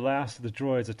cut through the last of the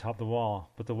droids atop the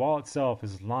wall, but the wall itself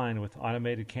is lined with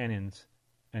automated cannons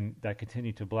and that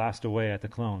continue to blast away at the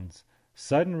clones.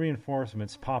 Sudden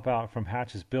reinforcements pop out from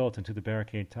hatches built into the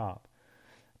barricade top.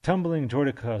 Tumbling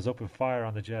droidekas open fire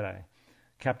on the Jedi.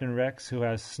 Captain Rex, who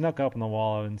has snuck up on the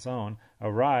wall on its own,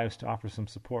 arrives to offer some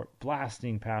support,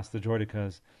 blasting past the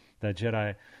droidekas. The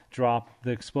Jedi drop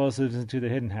the explosives into the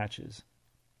hidden hatches.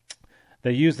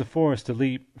 They use the Force to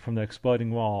leap from the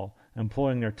exploding wall,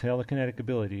 employing their telekinetic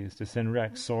abilities to send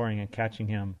Rex soaring and catching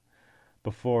him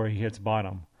before he hits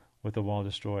bottom with the wall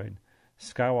destroyed.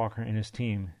 Skywalker and his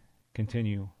team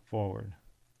continue forward.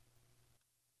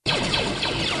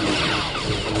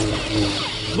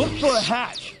 Look for a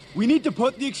hatch. We need to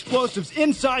put the explosives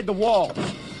inside the wall.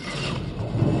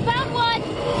 Found one!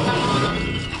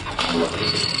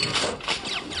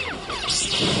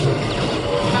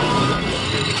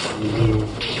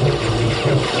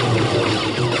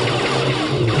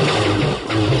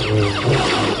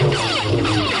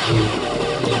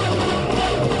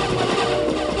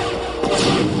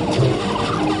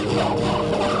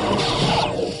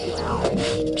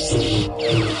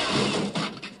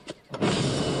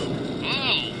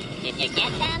 You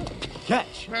get them?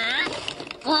 Catch!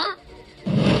 Huh?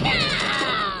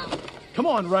 No! Come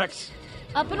on, Rex!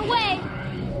 Up and away.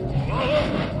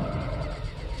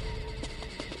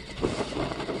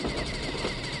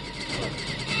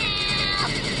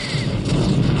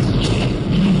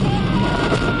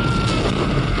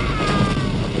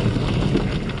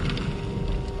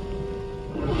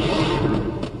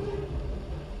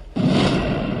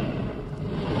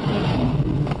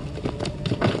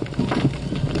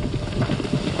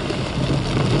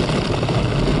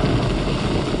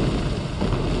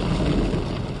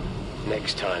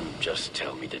 Next time, just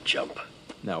tell me to jump.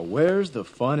 Now where's the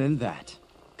fun in that?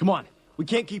 Come on, we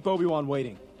can't keep Obi-Wan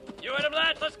waiting. You heard him,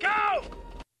 lads. Let's go!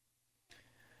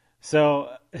 So,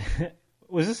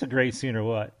 was this a great scene or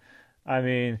what? I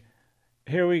mean,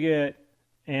 here we get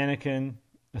Anakin,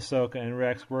 Ahsoka, and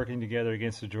Rex working together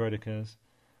against the droidekas.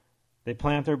 They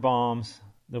plant their bombs.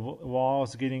 The wall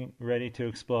is getting ready to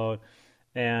explode.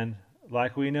 And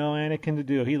like we know Anakin to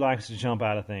do, he likes to jump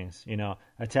out of things. You know,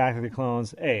 Attack of the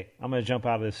Clones. Hey, I'm going to jump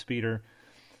out of this speeder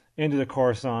into the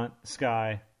Coruscant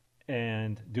sky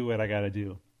and do what I got to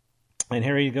do. And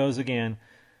here he goes again.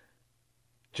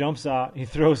 Jumps out. He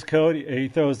throws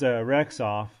Rex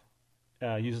off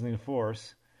using the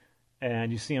Force,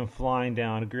 and you see him flying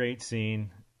down. A great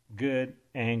scene, good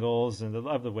angles, and I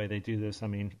love the way they do this. I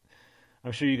mean,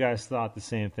 I'm sure you guys thought the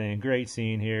same thing. Great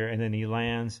scene here, and then he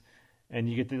lands, and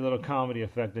you get the little comedy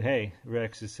effect that, hey,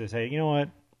 Rex just says, hey, you know what?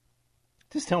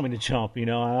 Just tell me to jump,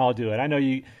 and I'll do it. I know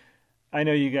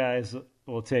you guys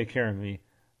will take care of me,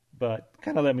 but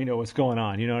kind of let me know what's going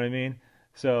on. You know what I mean?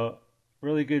 So,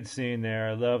 really good scene there.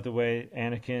 I love the way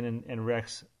Anakin and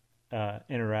Rex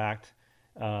interact.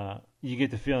 You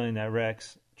get the feeling that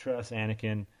Rex trusts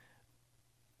Anakin,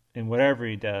 and whatever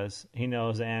he does, he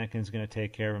knows that Anakin's going to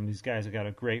take care of him. These guys have got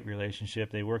a great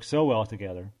relationship. They work so well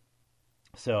together.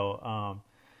 So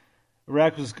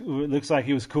Rex looks like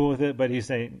he was cool with it, but he was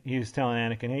telling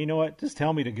Anakin, hey, you know what? Just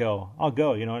tell me to go. I'll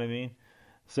go. You know what I mean?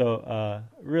 So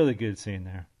really good scene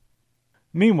there.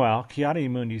 Meanwhile,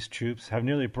 Ki-Adi-Mundi's troops have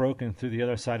nearly broken through the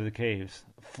other side of the caves.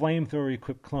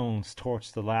 Flamethrower-equipped clones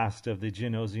torch the last of the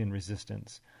Geonosian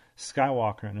resistance.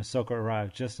 Skywalker and Ahsoka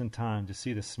arrive just in time to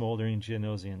see the smoldering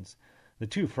Geonosians. The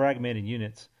two fragmented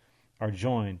units are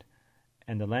joined,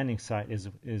 and the landing site is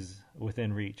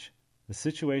within reach. The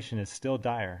situation is still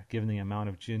dire, given the amount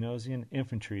of Geonosian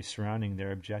infantry surrounding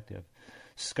their objective.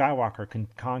 Skywalker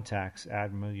contacts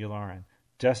Admiral Yularen,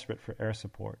 desperate for air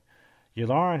support.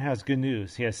 Yularen has good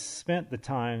news. He has spent the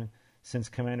time since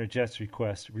Commander Jet's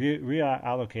request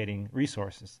reallocating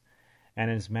resources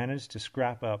and has managed to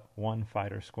scrap up one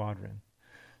fighter squadron.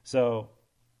 So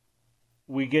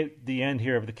we get the end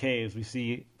here of the caves. We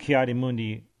see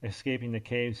Ki-Adi-Mundi escaping the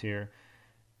caves here,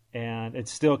 and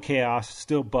it's still chaos,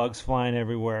 still bugs flying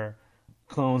everywhere,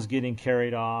 clones getting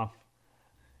carried off,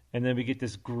 and then we get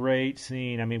this great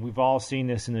scene. I mean, we've all seen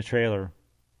this in the trailer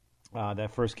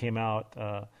that first came out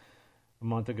a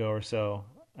month ago or so,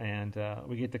 and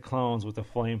we get the clones with the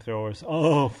flamethrowers.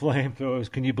 Oh,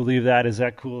 flamethrowers, can you believe that? Is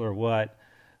that cool or what?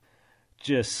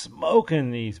 Just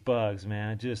smoking these bugs,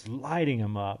 man, just lighting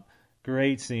them up.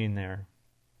 Great scene there.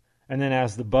 And then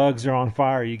as the bugs are on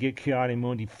fire, you get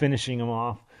Ki-Adi-Mundi finishing them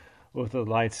off with a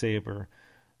lightsaber.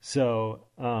 So,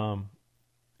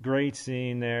 great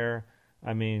scene there.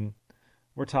 I mean,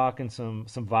 we're talking some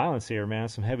violence here, man,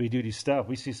 some heavy-duty stuff.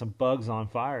 We see some bugs on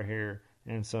fire here,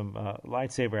 and some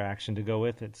lightsaber action to go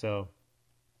with it. So,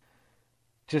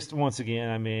 just once again,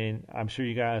 I mean, I'm sure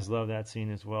you guys love that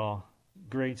scene as well.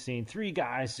 Great scene. 3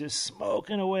 guys just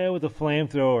smoking away with the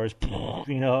flamethrowers.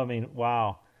 I mean,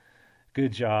 wow.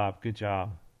 Good job. Good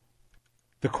job.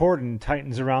 The cordon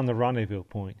tightens around the rendezvous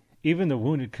point. Even the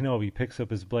wounded Kenobi picks up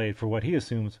his blade for what he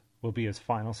assumes will be his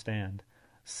final stand.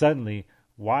 Suddenly,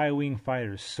 Y-wing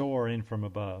fighters soar in from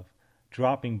above,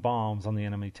 dropping bombs on the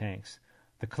enemy tanks.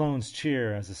 The clones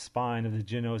cheer as the spine of the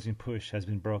Geonosian push has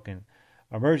been broken.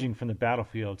 Emerging from the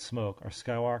battlefield smoke are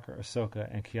Skywalker, Ahsoka,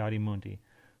 and Ki-Adi-Mundi,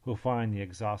 who find the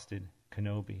exhausted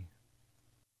Kenobi.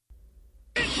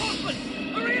 Reinforcements!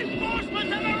 The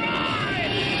reinforcements have arrived!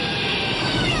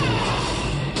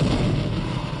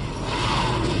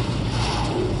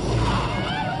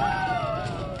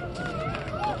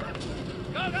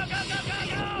 Go, go, go, go, go,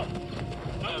 go!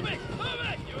 Move it! Move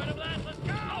it! You and the blast, let's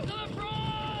go! To the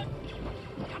front!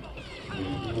 Come on! Come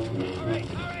on! Hurry!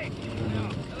 Hurry!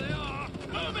 There they are!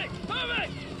 Move it! Move it!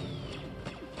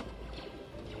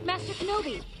 Master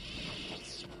Kenobi.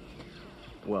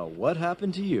 Well, what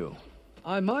happened to you?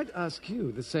 I might ask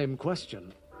you the same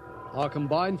question. Our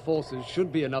combined forces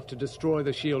should be enough to destroy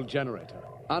the shield generator.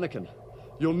 Anakin,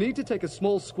 you'll need to take a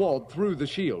small squad through the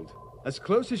shield. as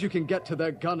close as you can get to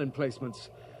their gun emplacements.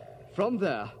 From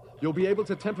there, you'll be able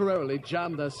to temporarily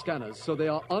jam their scanners so they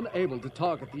are unable to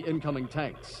target the incoming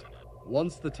tanks.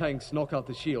 Once the tanks knock out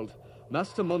the shield,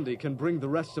 Master Mundi can bring the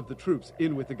rest of the troops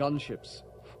in with the gunships.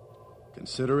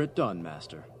 Consider it done,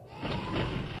 Master.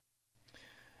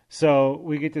 So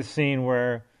we get this scene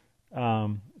where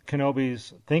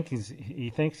Kenobi's he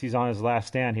thinks he's on his last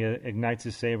stand. He ignites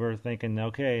his saber, thinking,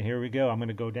 "Okay, here we go. I'm going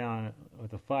to go down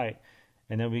with a fight."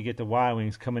 And then we get the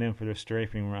Y-wings coming in for their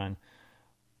strafing run.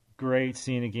 Great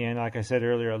scene again. Like I said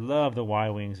earlier, I love the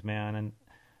Y-wings, man. And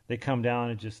they come down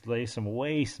and just lay some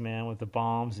waste, man, with the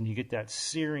bombs, and you get that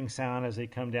searing sound as they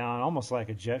come down, almost like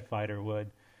a jet fighter would.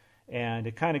 And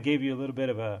it kind of gave you a little bit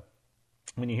of a,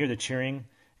 when you hear the cheering,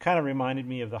 kind of reminded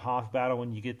me of the Hoth battle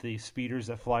when you get the speeders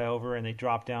that fly over and they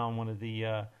drop down one of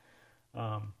the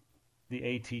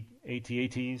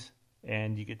AT-ATs,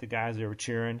 and you get the guys that were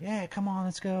cheering, yeah, come on,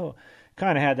 let's go.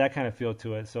 Kind of had that kind of feel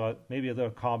to it, so maybe a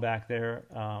little callback there.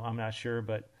 I'm not sure,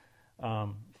 but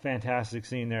fantastic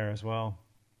scene there as well.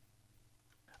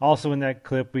 Also in that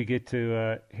clip, we get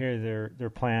to hear their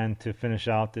plan to finish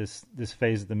out this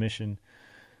phase of the mission.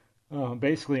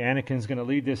 Basically, Anakin's going to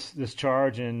lead this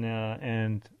charge and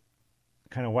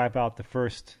kind of wipe out the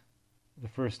first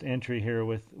entry here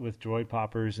with droid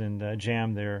poppers and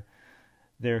jam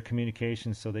their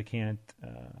communications so they can't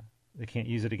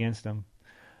use it against them.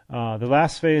 The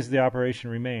last phase of the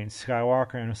operation remains.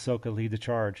 Skywalker and Ahsoka lead the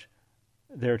charge.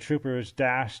 Their troopers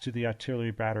dash to the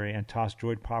artillery battery and toss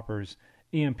droid poppers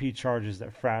EMP charges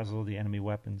that frazzle the enemy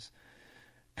weapons.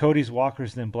 Cody's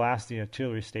walkers then blast the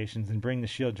artillery stations and bring the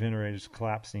shield generators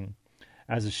collapsing.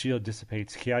 As the shield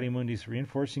dissipates, Ki-Adi-Mundi's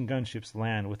reinforcing gunships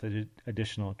land with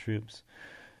additional troops.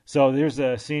 So there's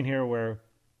a scene here where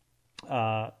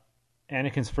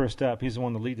Anakin's first up. He's the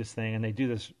one to lead this thing, and they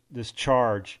do this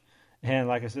charge. And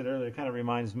like I said earlier, it kind of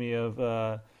reminds me of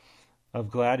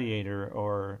Gladiator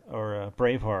or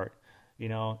Braveheart. You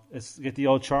know, let's get the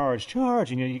old charge,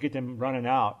 and you get them running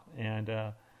out. And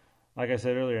like I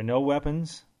said earlier, no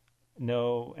weapons,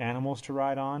 no animals to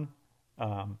ride on,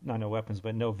 not no weapons,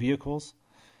 but no vehicles,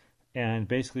 and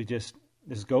basically just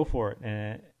go for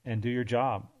it and do your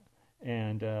job.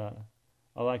 And I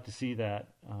like to see that,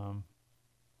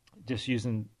 just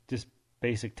using just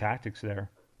basic tactics there.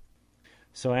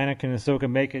 So Anakin and Ahsoka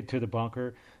make it to the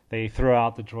bunker. They throw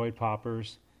out the droid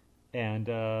poppers. And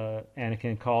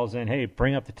Anakin calls in, "Hey,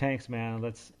 bring up the tanks, man.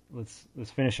 Let's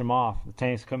finish them off." The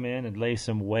tanks come in and lay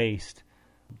some waste,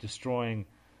 destroying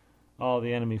all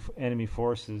the enemy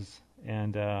forces,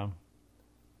 and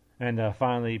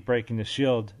finally breaking the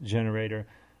shield generator,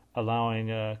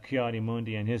 allowing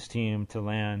Ki-Adi-Mundi and his team to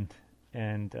land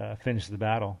and finish the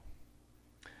battle.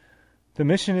 The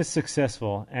mission is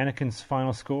successful. Anakin's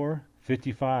final score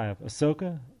 55,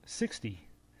 Ahsoka 60.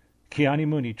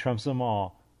 Ki-Adi-Mundi trumps them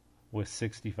all with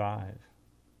 65.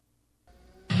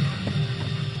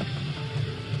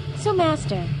 So,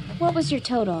 Master, what was your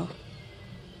total?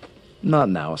 Not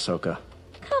now, Ahsoka.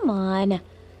 Come on.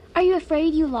 Are you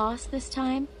afraid you lost this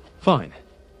time? Fine.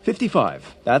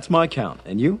 55. That's my count.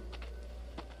 And you?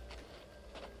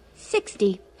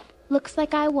 60. Looks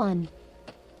like I won.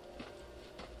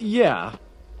 Yeah,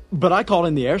 but I called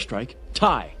in the airstrike.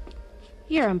 Tie.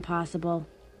 You're impossible.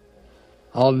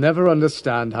 I'll never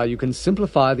understand how you can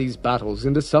simplify these battles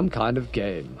into some kind of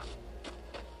game.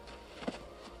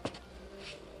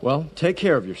 Well, take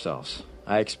care of yourselves.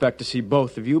 I expect to see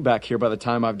both of you back here by the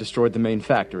time I've destroyed the main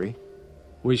factory.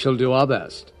 We shall do our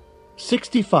best.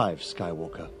 65,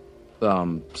 Skywalker.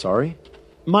 Sorry?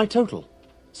 My total,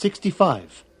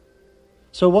 65.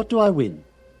 So what do I win?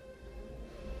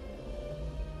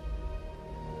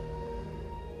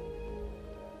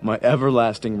 My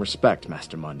everlasting respect,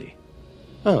 Master Mundi.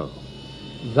 Oh.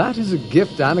 That is a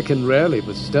gift Anakin rarely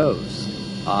bestows,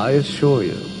 I assure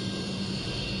you.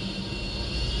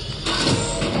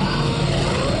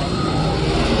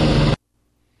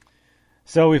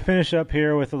 So we finish up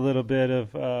here with a little bit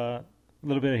of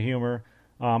humor.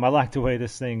 I like the way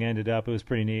this thing ended up. It was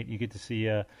pretty neat. You get to see,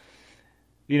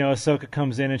 Ahsoka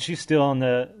comes in and she's still on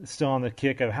the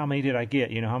kick of how many did I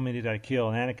get? How many did I kill?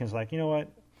 And Anakin's like, you know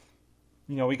what?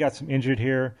 We got some injured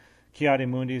here.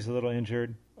 Ki-Adi-Mundi's a little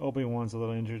injured. Obi-Wan's a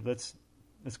little injured. Let's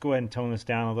go ahead and tone this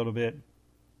down a little bit.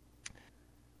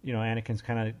 Anakin's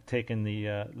kind of taking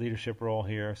the leadership role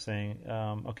here, saying,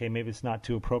 okay, maybe it's not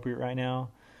too appropriate right now.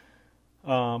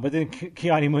 But then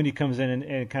Ki-Adi-Mundi comes in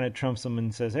and kind of trumps him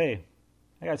and says, hey,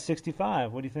 I got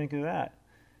 65. What do you think of that?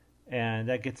 And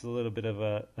that gets a little bit of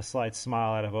a slight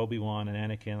smile out of Obi-Wan and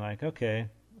Anakin, like, okay,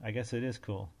 I guess it is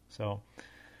cool. So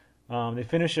they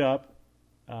finish up.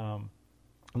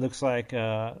 Looks like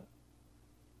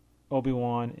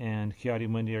Obi-Wan and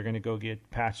Ki-Adi-Mundi are going to go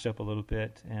get patched up a little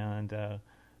bit, and they're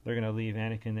going to leave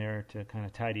Anakin there to kind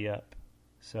of tidy up.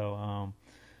 So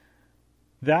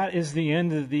that is the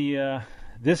end of the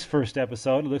this first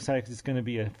episode. It looks like it's going to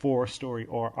be a 4-story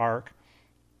arc.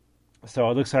 So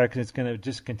it looks like it's going to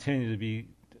just continue to be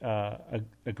a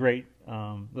great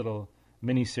little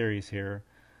mini-series here.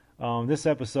 This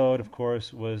episode, of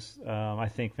course, was, I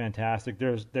think, fantastic.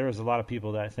 There was a lot of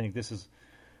people that think this is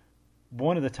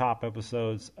one of the top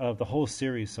episodes of the whole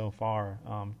series so far,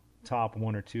 top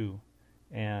 1 or 2,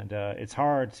 and it's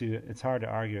hard to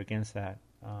argue against that.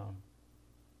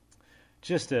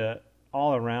 Just a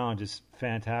all around just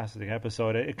fantastic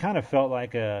episode. It kind of felt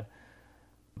like a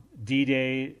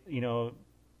D-Day,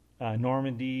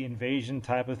 Normandy invasion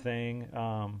type of thing,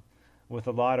 with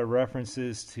a lot of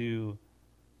references to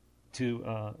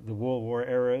the World War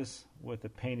eras with the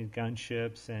painted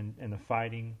gunships and the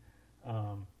fighting.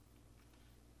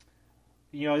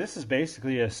 This is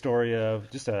basically a story of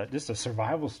just a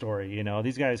survival story.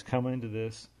 These guys come into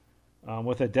this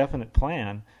with a definite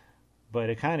plan, but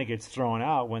it kind of gets thrown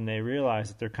out when they realize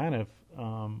that they're kind of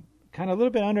a little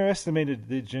bit underestimated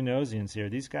the Genosians here.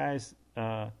 These guys,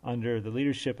 under the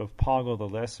leadership of Poggle the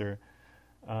Lesser,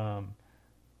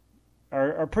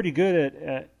 are pretty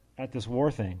good at this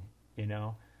war thing,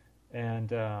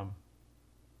 and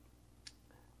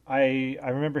I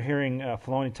remember hearing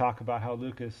Filoni talk about how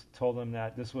Lucas told him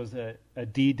that this was a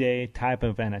D-Day type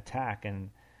of an attack, and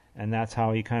that's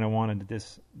how he kind of wanted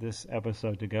this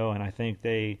episode to go, and I think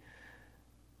they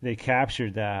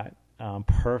captured that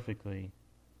perfectly.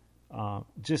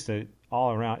 Just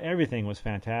all around, everything was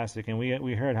fantastic, and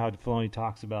we heard how Filoni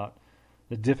talks about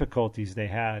the difficulties they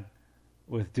had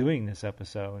with doing this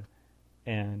episode,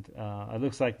 and it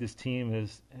looks like this team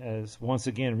has once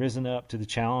again risen up to the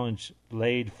challenge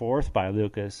laid forth by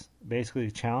Lucas, basically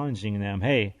challenging them.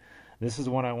 Hey, this is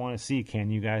what I want to see.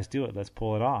 Can you guys do it? Let's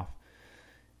pull it off.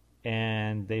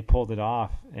 And they pulled it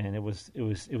off, and it was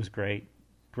great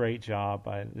job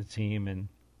by the team, and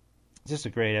just a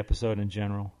great episode in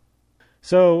general.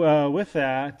 So with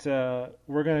that,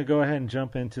 we're going to go ahead and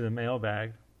jump into the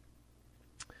mailbag.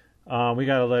 We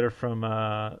got a letter from,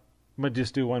 I'm going to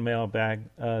just do one mailbag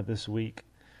this week.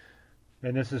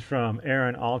 And this is from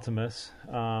Aaron Altimus.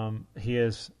 He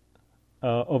is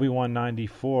Obi-Wan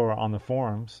 94 on the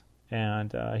forums.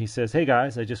 And he says, "Hey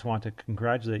guys, I just want to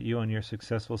congratulate you on your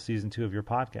successful season 2 of your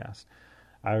podcast.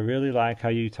 I really like how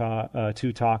you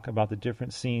two talk about the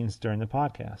different scenes during the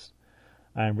podcast.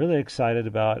 I'm really excited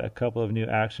about a couple of new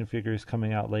action figures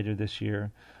coming out later this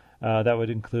year. That would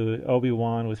include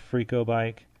Obi-Wan with Freako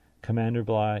Bike, Commander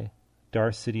Bly,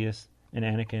 Darth Sidious, and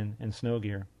Anakin and Snow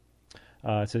Gear."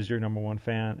 It says your number one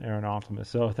fan, Aaron Optimus.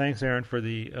 So thanks, Aaron, for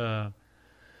the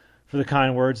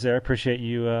kind words there. Appreciate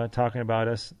you talking about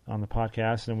us on the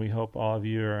podcast, and we hope all of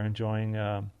you are enjoying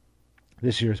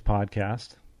this year's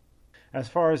podcast. As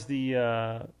far as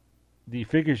the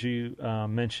figures you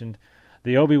mentioned,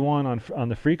 the Obi-Wan on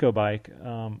the Freako Bike,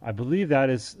 I believe that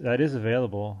is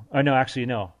available. No.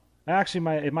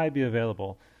 Actually, it might be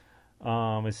available.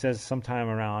 It says sometime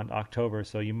around October,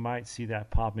 so you might see that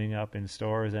popping up in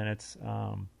stores. And it's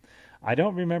I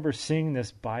don't remember seeing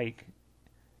this bike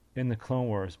in the Clone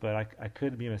Wars, but I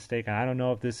could be mistaken. I don't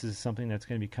know if this is something that's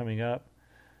going to be coming up,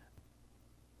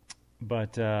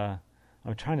 but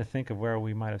I'm trying to think of where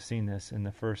we might have seen this in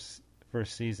the first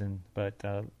season. But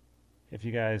if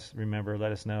you guys remember,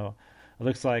 let us know. It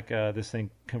looks like this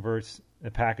thing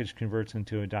the package converts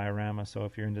into a diorama, so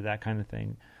if you're into that kind of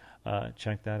thing,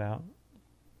 check that out.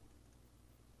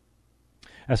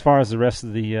 As far as the rest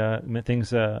of the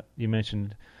things you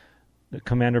mentioned, the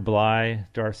Commander Bly,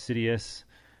 Darth Sidious,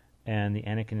 and the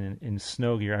Anakin in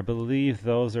Snow Gear, I believe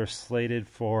those are slated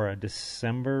for a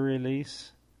December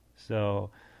release. So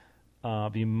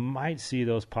you might see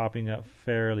those popping up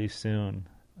fairly soon.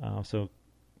 So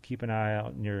keep an eye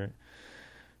out in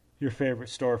your favorite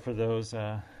store for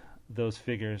those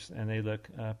figures, and they look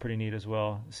pretty neat as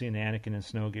well. Seeing the Anakin in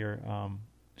Snow Gear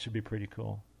should be pretty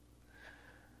cool.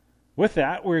 With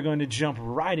that, we're going to jump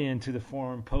right into the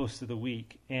forum post of the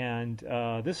week, and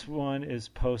this one is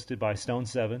posted by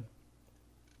Stone7,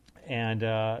 and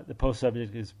the post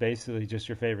subject is basically just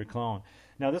your favorite clone.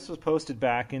 Now, this was posted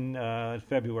back in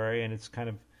February, and it's kind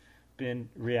of been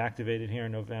reactivated here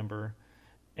in November,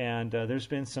 and there's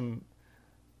been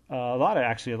a lot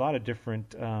of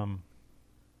different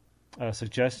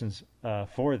suggestions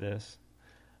for this.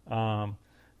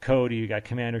 Cody, you got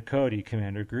Commander Cody,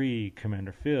 Commander Gree,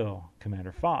 Commander Phil,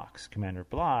 Commander Fox, Commander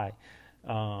Bly,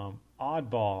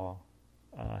 Oddball,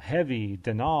 Heavy,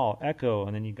 Denal, Echo,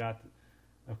 and then you got,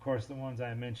 of course, the ones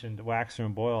I mentioned, Waxer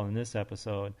and Boyle in this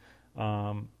episode.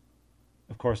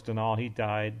 Of course, Denal, he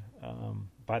died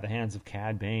by the hands of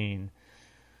Cad Bane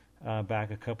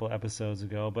back a couple episodes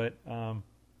ago. But,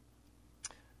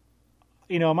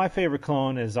 my favorite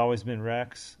clone has always been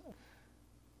Rex.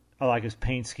 I like his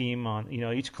paint scheme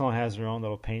each clone has their own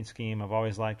little paint scheme. I've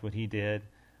always liked what he did.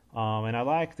 And I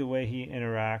like the way he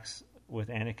interacts with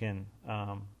Anakin.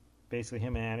 Basically,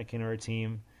 him and Anakin are a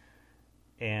team.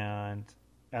 And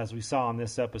as we saw in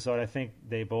this episode, I think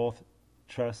they both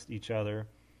trust each other.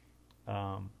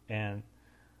 And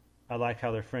I like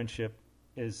how their friendship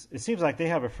is. It seems like they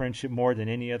have a friendship more than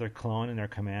any other clone and their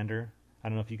commander. I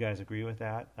don't know if you guys agree with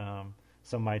that.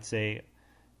 Some might say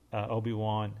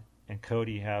Obi-Wan and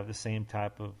Cody have the same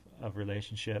type of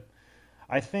relationship.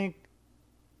 I think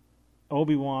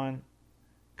Obi-Wan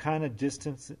kind of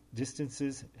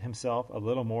distances himself a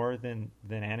little more than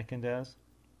Anakin does.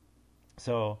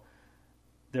 So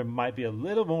there might be a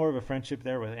little more of a friendship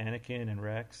there with Anakin and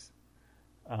Rex.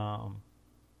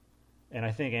 And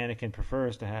I think Anakin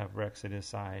prefers to have Rex at his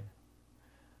side.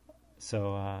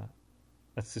 So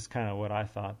that's just kind of what I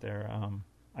thought there.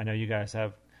 I know you guys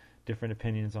have different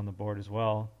opinions on the board as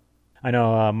well. I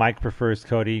know Mike prefers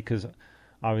Cody because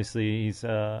obviously he's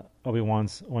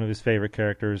Obi-Wan's one of his favorite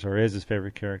characters, or is his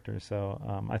favorite character.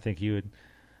 So I think he would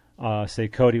say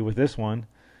Cody with this one.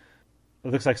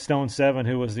 It looks like Stone 7,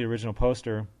 who was the original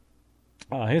poster,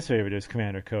 his favorite is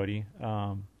Commander Cody.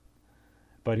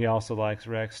 But he also likes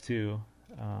Rex too.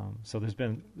 So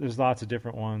there's lots of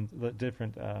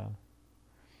different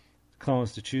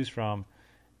clones to choose from.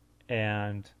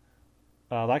 And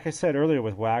like I said earlier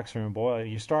with Waxer and Boyle,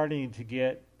 you're starting to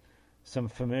get some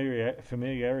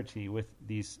familiarity with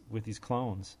these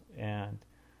clones, and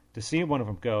to see one of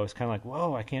them go is kind of like,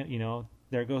 whoa, I can't,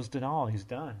 there goes Denal, he's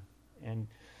done. And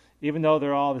even though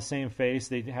they're all the same face,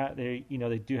 they do have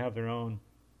their own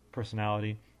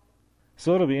personality.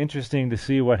 So it'll be interesting to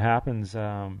see what happens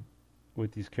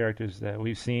with these characters that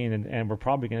we've seen, and we're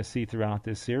probably going to see throughout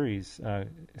this series,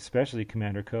 especially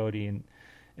Commander Cody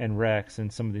and Rex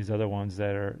and some of these other ones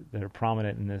that are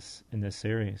prominent in this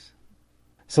series.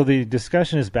 So the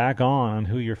discussion is back on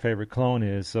who your favorite clone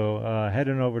is. So head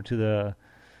on over to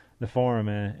the forum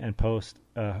and post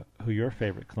who your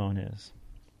favorite clone is.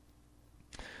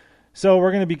 So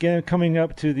we're going to begin coming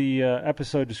up to the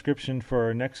episode description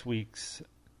for next week's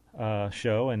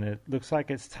show, and it looks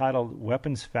like it's titled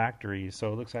Weapons Factory.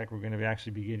 So it looks like we're going to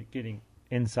actually be getting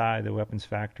inside the Weapons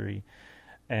Factory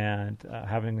and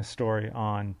having a story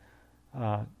on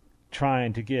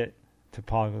trying to get to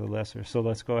Poggle the Lesser. So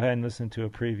let's go ahead and listen to a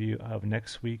preview of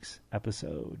next week's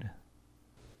episode.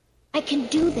 I can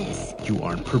do this. You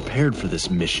aren't prepared for this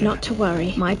mission. Not to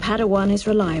worry. My Padawan is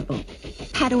reliable.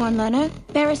 Padawan learner,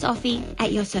 Barriss Offee,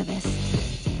 at your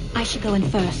service. I should go in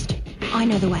first. I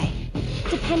know the way.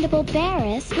 Dependable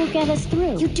Barriss will get us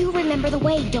through. You do remember the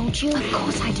way, don't you? Of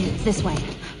course I do. It's this way.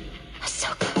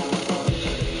 Ahsoka.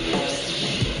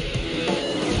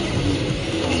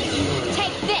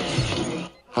 Take this!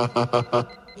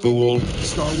 Fool.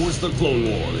 Star Wars The Clone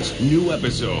Wars. New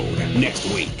episode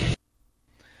next week.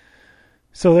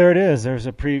 So there it is. There's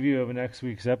a preview of next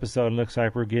week's episode. It looks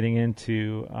like we're getting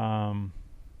into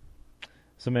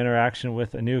some interaction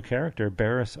with a new character,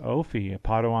 Barriss Offee, a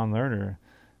Padawan learner,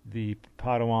 the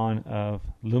Padawan of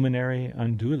Luminary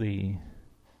Unduli.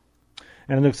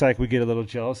 And it looks like we get a little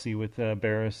jealousy with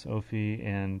Barriss Offee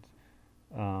and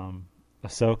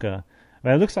Ahsoka.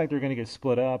 But it looks like they're going to get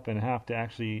split up and have to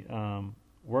actually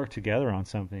work together on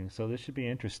something. So this should be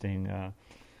interesting.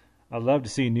 I'd love to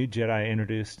see new Jedi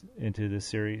introduced into this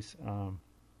series.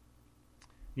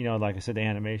 Like I said, the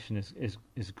animation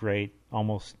is great.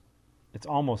 It's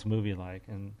almost movie-like,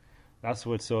 and that's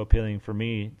what's so appealing for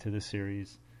me to this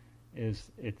series.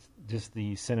 Is it's just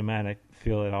the cinematic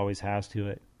feel it always has to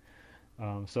it.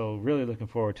 So really looking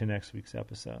forward to next week's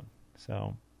episode.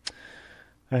 So,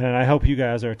 and I hope you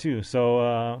guys are too.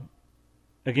 So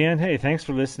again, hey, thanks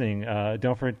for listening.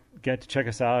 Don't forget to check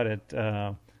us out at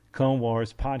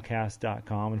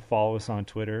CloneWarsPodcast.com and follow us on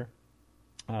Twitter.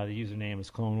 The username is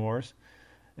Clone Wars.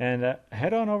 And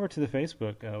head on over to the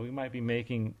Facebook. We might be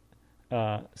making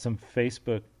some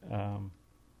Facebook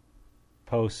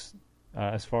posts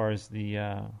as far as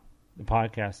the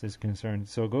podcast is concerned.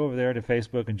 So go over there to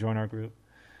Facebook and join our group.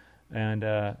 And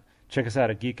check us out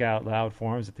at Geek Out Loud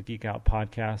forums at the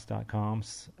geekoutpodcast.com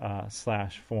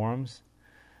 /forums.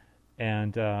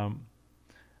 And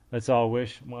let's all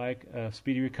wish Mike a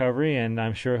speedy recovery, and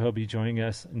I'm sure he'll be joining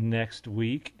us next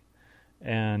week.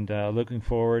 And looking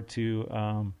forward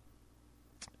to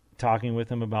talking with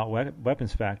him about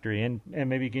Weapons Factory and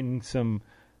maybe getting some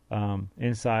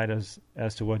insight as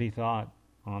to what he thought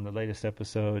on the latest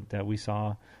episode that we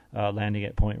saw landing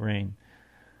at Point Rain.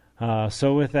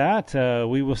 So with that,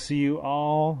 we will see you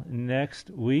all next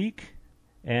week.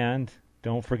 And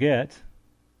don't forget,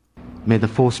 may the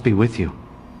Force be with you.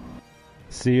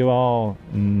 See you all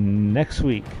next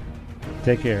week.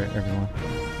 Take care,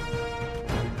 everyone.